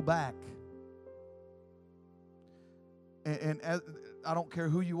to pull back. And I don't care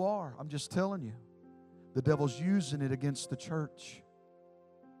who you are. I'm just telling you. The devil's using it against the church.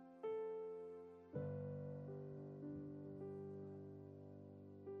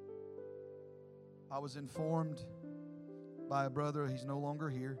 I was informed by a brother. He's no longer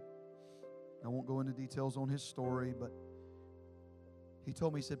here. I won't go into details on his story, but he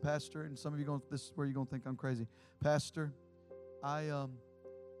told me, he said, Pastor, and some of you this is where you're going to think I'm crazy. Pastor, I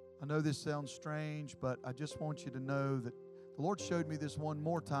know this sounds strange, but I just want you to know that the Lord showed me this one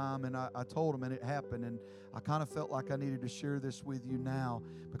more time, and I told him, and it happened, and I kind of felt like I needed to share this with you now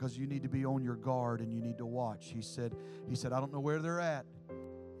because you need to be on your guard and you need to watch. He said, I don't know where they're at.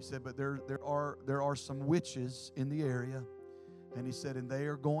 He said, but there are some witches in the area, and he said, and they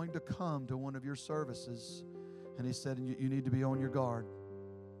are going to come to one of your services. And he said, you need to be on your guard.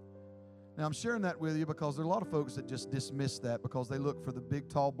 Now, I'm sharing that with you because there are a lot of folks that just dismiss that because they look for the big,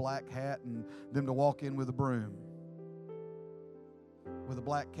 tall, black hat and them to walk in with a broom, with a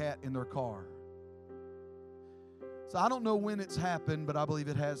black cat in their car. So I don't know when it's happened, but I believe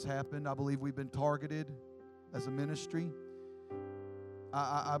it has happened. I believe we've been targeted as a ministry.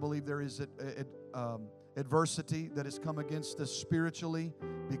 I believe there is adversity that has come against us spiritually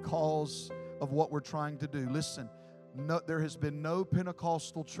because of what we're trying to do. Listen, there has been no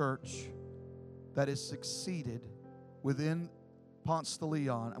Pentecostal church that has succeeded within Ponce de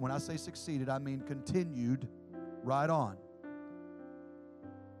Leon. And when I say succeeded, I mean continued right on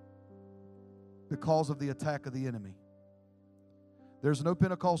because of the attack of the enemy. There's no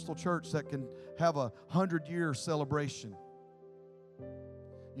Pentecostal church that can have a 100-year celebration.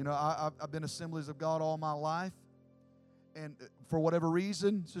 You know, I've been Assemblies of God all my life. And for whatever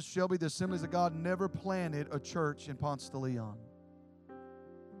reason, Sister Shelby, the Assemblies of God never planted a church in Ponce de Leon.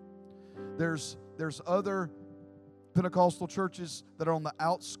 There's other Pentecostal churches that are on the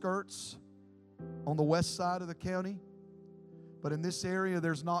outskirts, on the west side of the county. But in this area,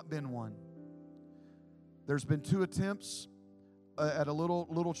 there's not been one. There's been 2 attempts at a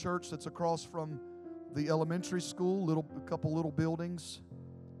little church that's across from the elementary school, a couple little buildings,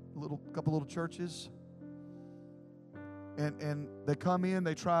 couple little churches. And they come in,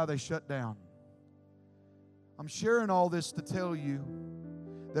 they try, they shut down. I'm sharing all this to tell you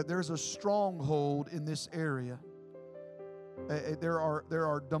that there's a stronghold in this area. There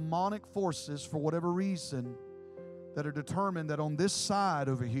are demonic forces, for whatever reason, that are determined that on this side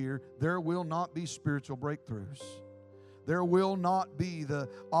over here, there will not be spiritual breakthroughs. There will not be the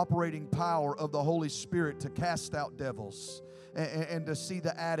operating power of the Holy Spirit to cast out devils and to see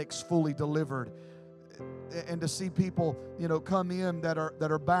the addicts fully delivered, and to see people, come in that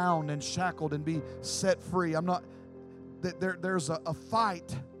are bound and shackled and be set free. There's a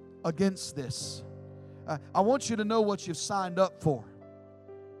fight against this. I want you to know what you've signed up for,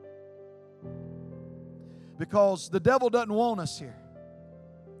 because the devil doesn't want us here.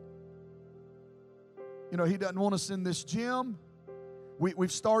 He doesn't want us in this gym.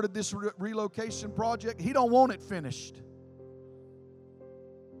 We've started this relocation project. He don't want it finished.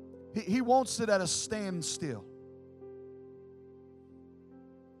 He wants it at a standstill.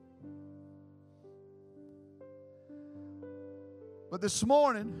 But this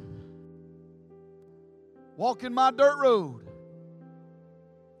morning, walking my dirt road,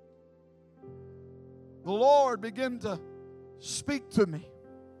 the Lord began to speak to me.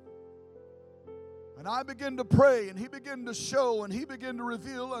 And I began to pray, and He began to show, and He began to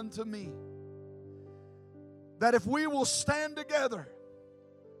reveal unto me that if we will stand together,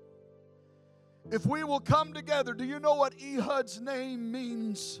 if we will come together. Do you know what Ehud's name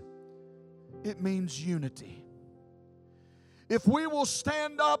means? It means unity. If we will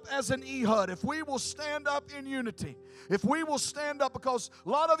stand up as an Ehud, if we will stand up in unity, if we will stand up, because a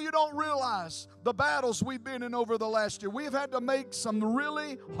lot of you don't realize the battles we've been in over the last year. We've had to make some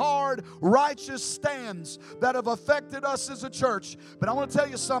really hard, righteous stands that have affected us as a church. But I want to tell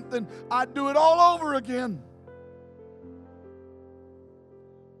you something, I'd do it all over again.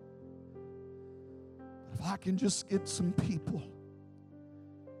 If I can just get some people.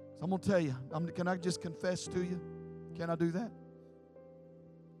 I'm going to tell you, can I just confess to you? Can I do that?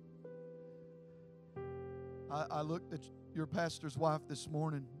 I looked at your pastor's wife this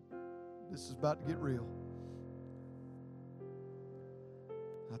morning. This is about to get real.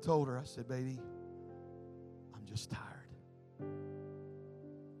 I told her, I said, baby, I'm just tired. I'm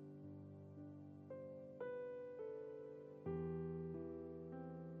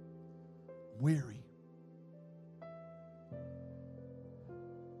weary.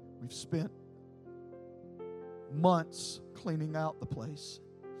 We've spent months cleaning out the place,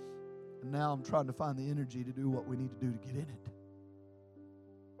 and now I'm trying to find the energy to do what we need to do to get in it.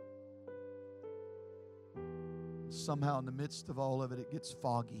 Somehow in the midst of all of it, it gets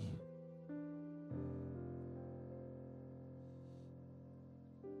foggy.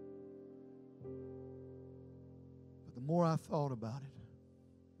 But the more I thought about it,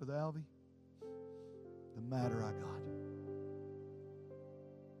 Brother Alvy, the madder I got.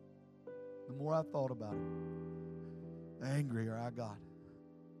 The more I thought about it, the angrier I got.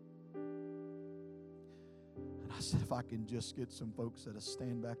 And I said, if I can just get some folks that'll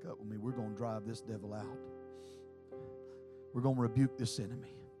stand back up with me, we're going to drive this devil out. We're going to rebuke this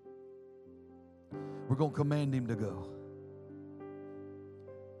enemy. We're going to command him to go.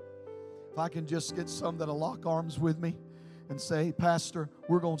 If I can just get some that'll lock arms with me and say, Pastor,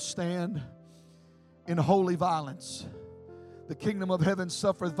 we're going to stand in holy violence. The kingdom of heaven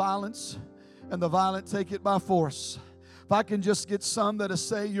suffereth violence, and the violent take it by force. If I can just get some that'll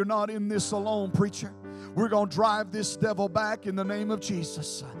say, you're not in this alone, preacher. We're going to drive this devil back in the name of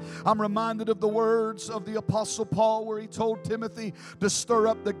Jesus. I'm reminded of the words of the Apostle Paul where he told Timothy to stir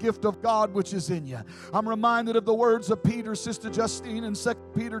up the gift of God which is in you. I'm reminded of the words of Peter, Sister Justine, in 2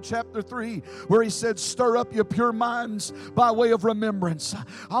 Peter chapter 3 where he said, stir up your pure minds by way of remembrance.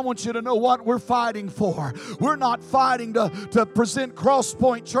 I want you to know what we're fighting for. We're not fighting to present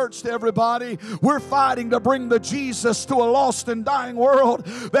Crosspoint Church to everybody. We're fighting to bring the Jesus to a lost and dying world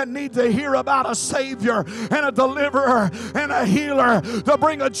that need to hear about a Savior and a deliverer and a healer, to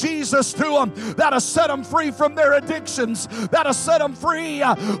bring a Jesus to them that'll set them free from their addictions, that'll set them free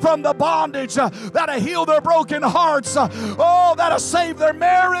from the bondage, that'll heal their broken hearts, that'll save their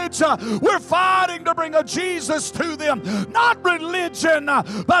marriage. We're fighting to bring a Jesus to them, not religion,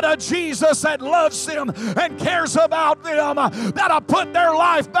 but a Jesus that loves them and cares about them, that'll put their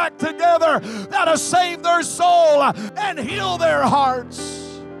life back together, that'll save their soul and heal their hearts.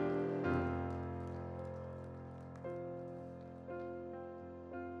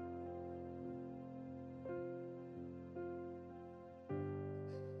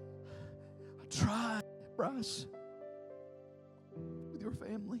 Try, Bryce, with your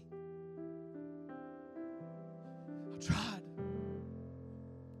family.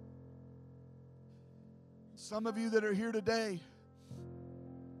 Some of you that are here today,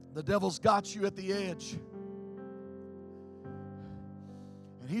 the devil's got you at the edge.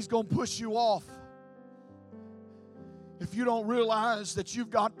 And he's going to push you off if you don't realize that you've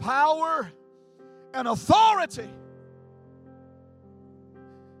got power and authority.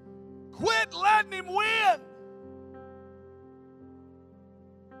 Quit letting him win.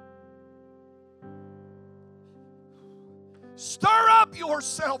 Stir up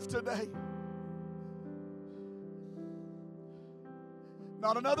yourself today.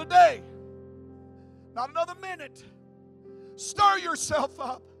 Not another day. Not another minute. Stir yourself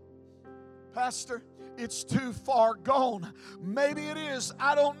up. Pastor, it's too far gone. Maybe it is.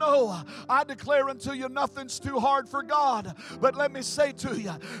 I don't know. I declare unto you, nothing's too hard for God. But let me say to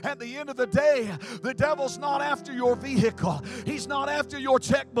you, at the end of the day, the devil's not after your vehicle. He's not after your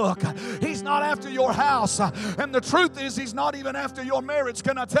checkbook. He's not after your house. And the truth is, he's not even after your marriage.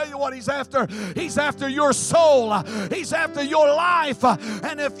 Can I tell you what he's after? He's after your soul. He's after your life.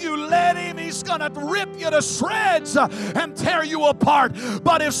 And if you let him, he's going to rip you to shreds and tear you apart.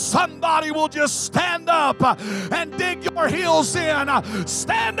 But if somebody will just stand up and dig your heels in,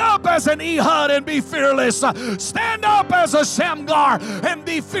 stand up as an Ehud and be fearless. Stand up as a Shamgar and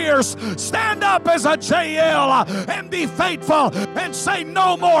be fierce. Stand up as a Jael and be faithful and say,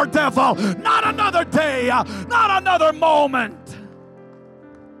 no more, devil. Not another day. Not another moment.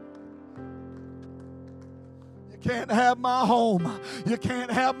 You can't have my home. You can't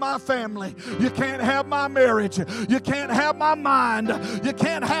have my family. You can't have my marriage. You can't have my mind. You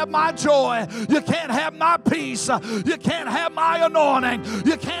can't have my joy. You can't have my peace. You can't have my anointing.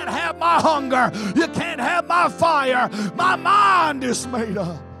 You can't have my hunger. You can't have my fire. My mind is made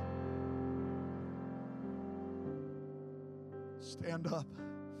up. Stand up.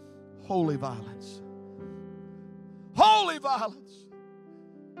 Holy violence. Holy violence.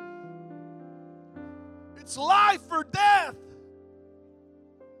 It's life or death.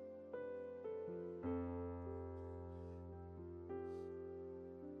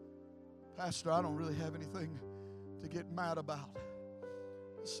 Pastor, I don't really have anything to get mad about.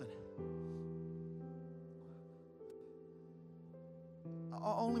 Listen.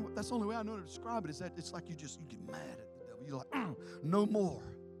 That's the only way I know to describe it, is that it's like you get mad at the devil. You're like, no more.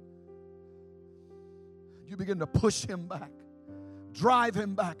 You begin to push him back, drive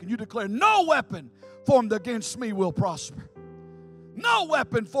him back, and you declare, no weapon formed against me will prosper. No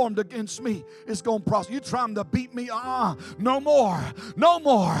weapon formed against me is going to prosper. You trying to beat me? No more. No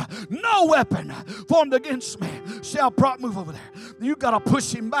more. No weapon formed against me shall prosper. Move over there. You got to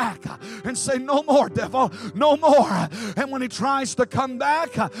push him back and say, no more, devil. No more. And when he tries to come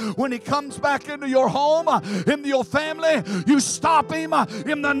back, when he comes back into your home, into your family, you stop him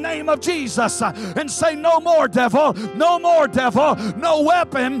in the name of Jesus and say, no more, devil. No more, devil. No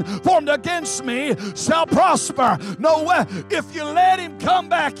weapon formed against me shall prosper. No weapon. If you let him come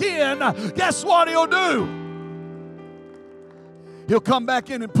back in, guess what he'll do? He'll come back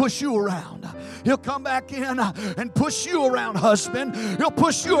in and push you around. He'll come back in and push you around, husband. He'll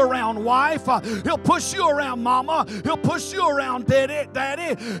push you around, wife. He'll push you around, mama. He'll push you around,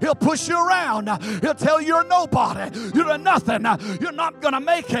 daddy. He'll push you around. He'll tell you you're nobody. You're nothing. You're not going to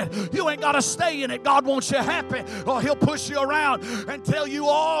make it. You ain't got to stay in it. God wants you happy. Or he'll push you around and tell you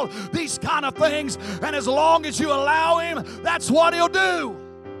all these kind of things. And as long as you allow him, that's what he'll do.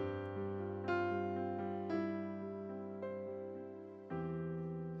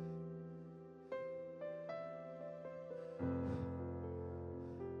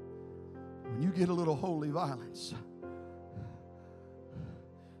 You get a little holy violence,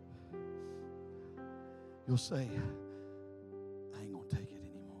 you'll say, I ain't going to take it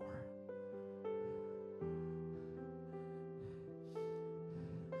anymore.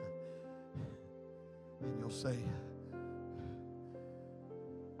 And you'll say,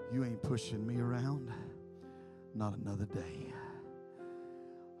 you ain't pushing me around, not another day.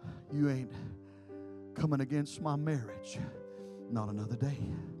 You ain't coming against my marriage, not another day.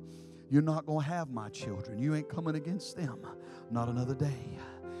 You're not going to have my children. You ain't coming against them. Not another day.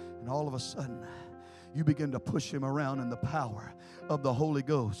 And all of a sudden, you begin to push him around in the power of the Holy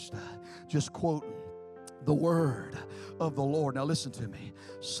Ghost. Just quoting the word of the Lord. Now listen to me.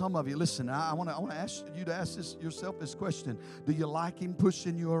 Some of you, listen, I want to ask you to ask yourself this question. Do you like him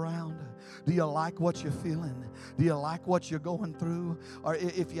pushing you around? Do you like what you're feeling? Do you like what you're going through? Or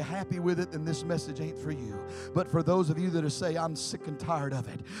if you're happy with it, then this message ain't for you. But for those of you that are saying, I'm sick and tired of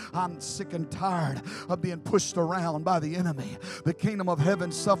it. I'm sick and tired of being pushed around by the enemy. The kingdom of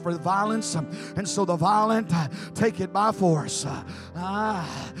heaven suffereth violence, and so the violent take it by force.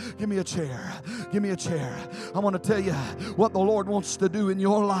 Give me a chair. Give me a chair. I want to tell you what the Lord wants to do in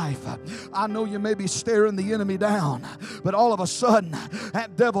your life. I know you may be staring the enemy down, but all of a sudden,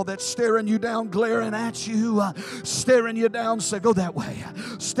 that devil that's staring you down, glaring at you, staring you down, say, go that way,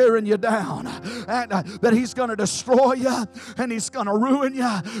 staring you down, and that he's going to destroy you and he's going to ruin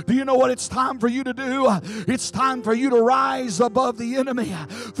you. Do you know what it's time for you to do? It's time for you to rise above the enemy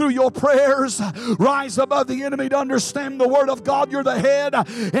through your prayers. Rise above the enemy to understand the word of God. You're the head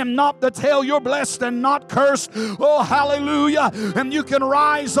and not the tail. You're blessed and not cursed. Oh, hallelujah. And you can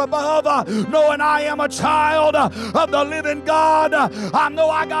rise above knowing I am a child of the living God. I know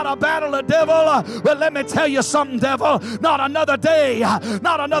I got to battle the devil, but let me tell you something, devil. Not another day,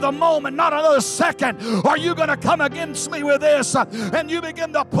 not another moment, not another second are you going to come against me with this. And you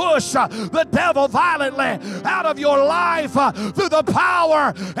begin to push the devil violently out of your life through the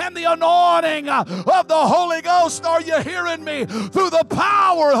power and the anointing of the Holy Ghost. Are you hearing me? Through the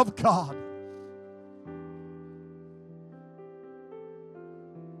power of God.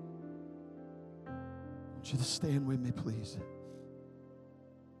 I want you to stand with me, please.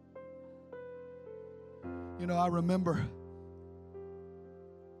 You know, I remember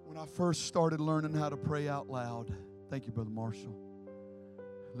when I first started learning how to pray out loud. Thank you, Brother Marshall.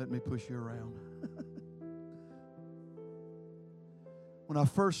 Let me push you around. When I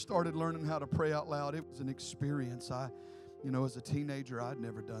first started learning how to pray out loud, it was an experience. As a teenager, I'd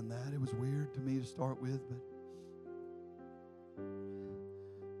never done that. It was weird to me to start with, but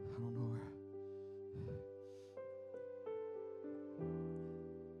I don't know where.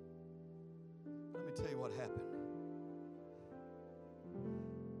 Let me tell you what happened.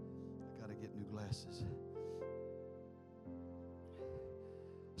 I got to get new glasses.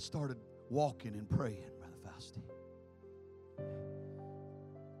 I started walking and praying, Brother Fausti.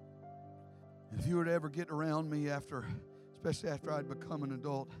 If you were to ever get around me especially after I'd become an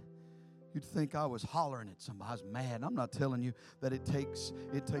adult, you'd think I was hollering at somebody. I was mad. And I'm not telling you that it takes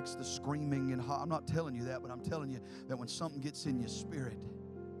the screaming and I'm not telling you that, but I'm telling you that when something gets in your spirit,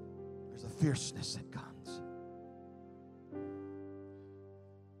 there's a fierceness that comes.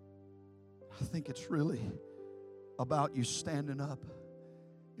 I think it's really about you standing up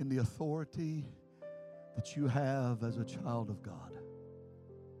in the authority that you have as a child of God.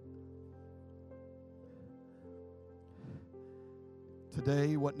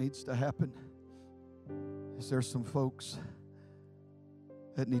 Today, what needs to happen is there's some folks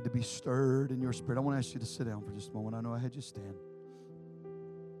that need to be stirred in your spirit. I want to ask you to sit down for just a moment. I know I had you stand.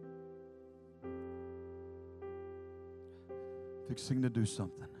 Fixing to do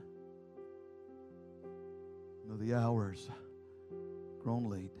something. I know the hour's grown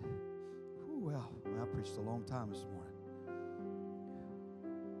late. Well, I preached a long time this morning.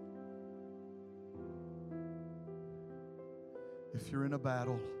 If you're in a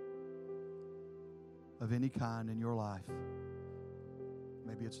battle of any kind in your life,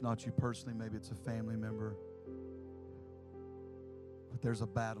 maybe it's not you personally, maybe it's a family member, but there's a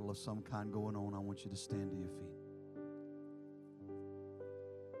battle of some kind going on, I want you to stand to your feet.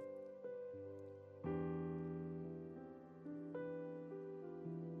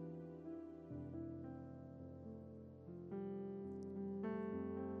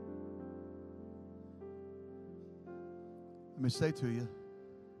 Let me say to you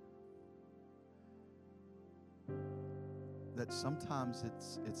that sometimes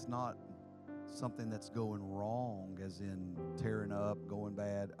it's not something that's going wrong, as in tearing up, going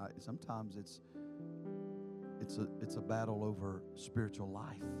bad. Sometimes it's a battle over spiritual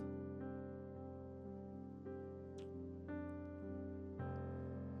life.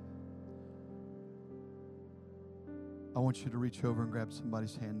 I want you to reach over and grab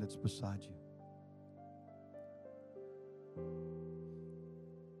somebody's hand that's beside you.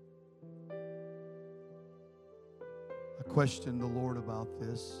 I questioned the Lord about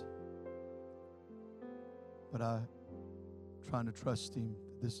this, but I'm trying to trust Him.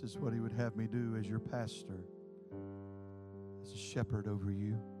 This is what He would have me do as your pastor, as a shepherd over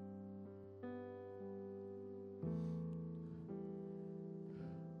you.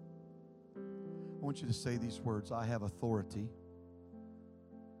 I want you to say these words: I have authority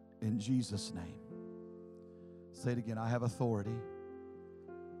in Jesus' name. Say it again. I have authority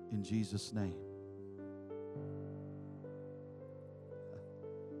in Jesus' name.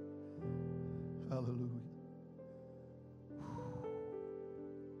 Hallelujah.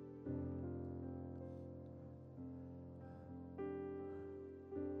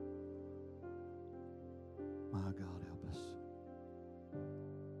 My God, help us.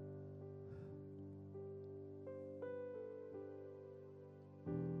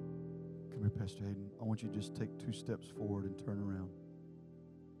 Come here, Pastor Hayden. I want you to just take 2 steps forward and turn around.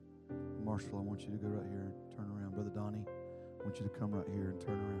 Marshall, I want you to go right here and turn around. Brother Donnie, I want you to come right here and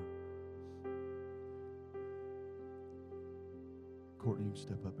turn around. Courtney, you can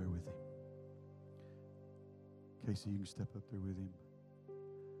step up there with him. Casey, you can step up there with him.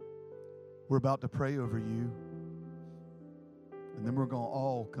 We're about to pray over you, and then we're going to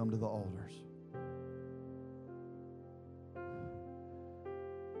all come to the altars.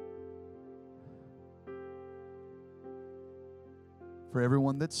 For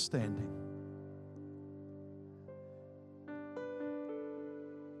everyone that's standing,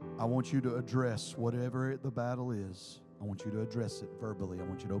 I want you to address whatever the battle is. I want you to address it verbally. I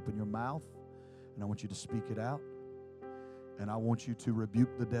want you to open your mouth, and I want you to speak it out. And I want you to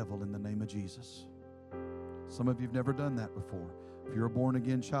rebuke the devil in the name of Jesus. Some of you have never done that before. If you're a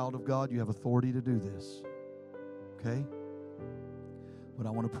born-again child of God, you have authority to do this. Okay? But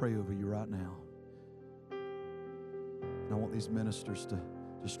I want to pray over you right now. And I want these ministers to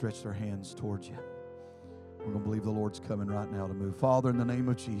stretch their hands towards you. We're going to believe the Lord's coming right now to move. Father, in the name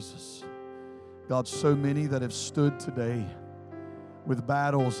of Jesus, God, so many that have stood today with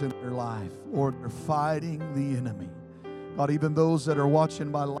battles in their life. Lord, they're fighting the enemy. God, even those that are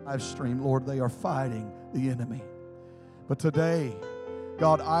watching by live stream, Lord, they are fighting the enemy. But today,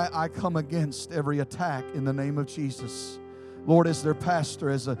 God, I come against every attack in the name of Jesus. Lord, as their pastor,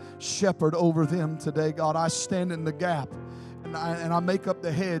 as a shepherd over them today, God, I stand in the gap and I make up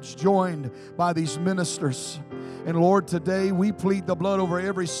the hedge joined by these ministers. And Lord, today we plead the blood over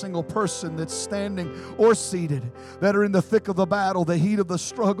every single person that's standing or seated, that are in the thick of the battle, the heat of the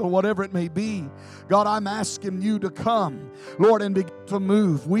struggle, whatever it may be. God, I'm asking you to come, Lord, and begin to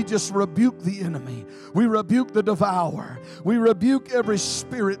move. We just rebuke the enemy. We rebuke the devourer. We rebuke every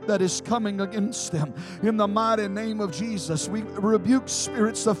spirit that is coming against them. In the mighty name of Jesus, we rebuke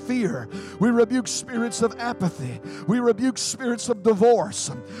spirits of fear. We rebuke spirits of apathy. We rebuke spirits of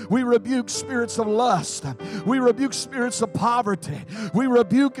divorce. We rebuke spirits of lust. We rebuke spirits of poverty. We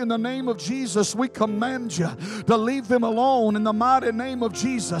rebuke in the name of Jesus. We command you to leave them alone in the mighty name of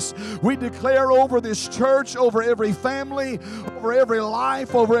Jesus. We declare over this church, over every family, over every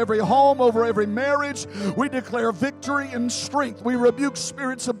life, over every home, over every marriage, we declare victory and strength. We rebuke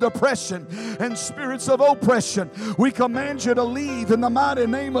spirits of depression and spirits of oppression. We command you to leave in the mighty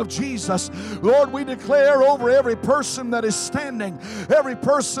name of Jesus. Lord, we declare over every person that is standing, every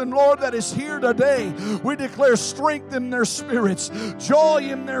person, Lord, that is here today, we declare strength in their spirits, joy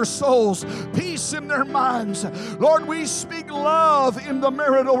in their souls, peace in their minds. Lord, we speak love in the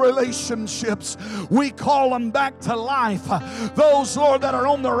marital relationships. We call them back to life. Those, Lord, that are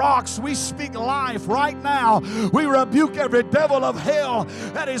on the rocks, we speak life right now. We rebuke every devil of hell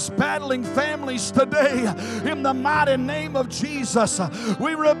that is battling families today in the mighty name of Jesus.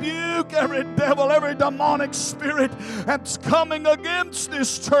 We rebuke every devil, every demonic spirit that's coming against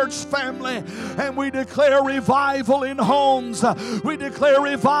this church family, and we declare revival in homes. We declare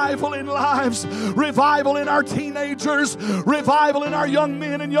revival in lives, revival in our teenagers, revival in our young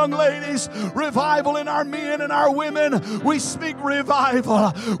men and young ladies, revival in our men and our women. We speak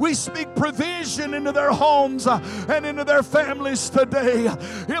revival. We speak provision into their homes and into their families today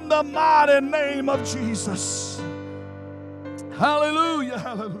in the mighty name of Jesus. Hallelujah,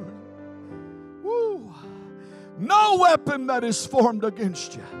 hallelujah. Woo. No weapon that is formed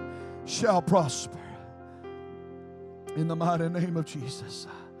against you shall prosper. In the mighty name of Jesus.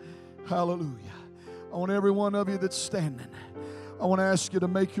 Hallelujah. I want every one of you that's standing, I want to ask you to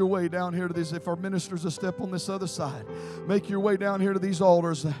make your way down here to these. If our ministers will step on this other side, make your way down here to these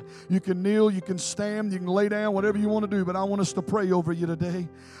altars. You can kneel, you can stand, you can lay down, whatever you want to do, but I want us to pray over you today.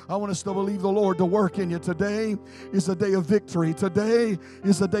 I want us to believe the Lord to work in you. Today is a day of victory. Today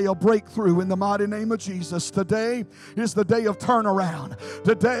is a day of breakthrough in the mighty name of Jesus. Today is the day of turnaround.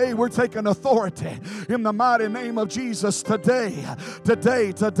 Today we're taking authority in the mighty name of Jesus. Today, in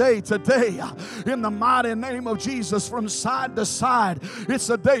the mighty name of Jesus, from side to side, it's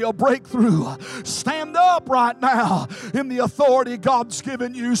a day of breakthrough. Stand up right now in the authority God's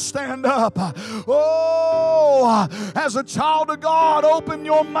given you. Stand up. Oh, as a child of God, open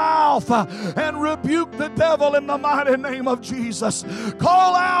your mouth and rebuke the devil in the mighty name of Jesus.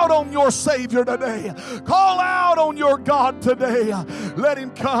 Call out on your Savior today. Call out on your God today. Let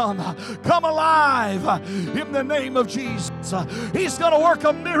Him come alive in the name of Jesus. He's going to work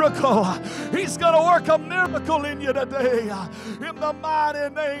a miracle. He's going to work a miracle in you today. In the mighty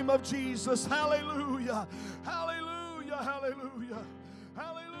name of Jesus. Hallelujah. Hallelujah. Hallelujah.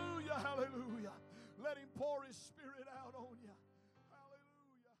 Hallelujah. Hallelujah. Let Him pour His Spirit out on you.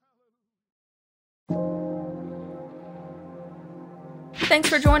 Thanks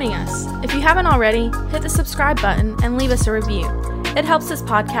for joining us. If you haven't already, hit the subscribe button and leave us a review. It helps this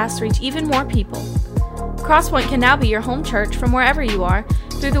podcast reach even more people. Crosspoint can now be your home church from wherever you are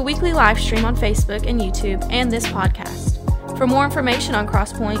through the weekly live stream on Facebook and YouTube and this podcast. For more information on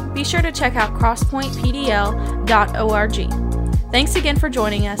Crosspoint, be sure to check out crosspointpdl.org. Thanks again for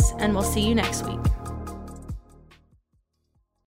joining us, and we'll see you next week.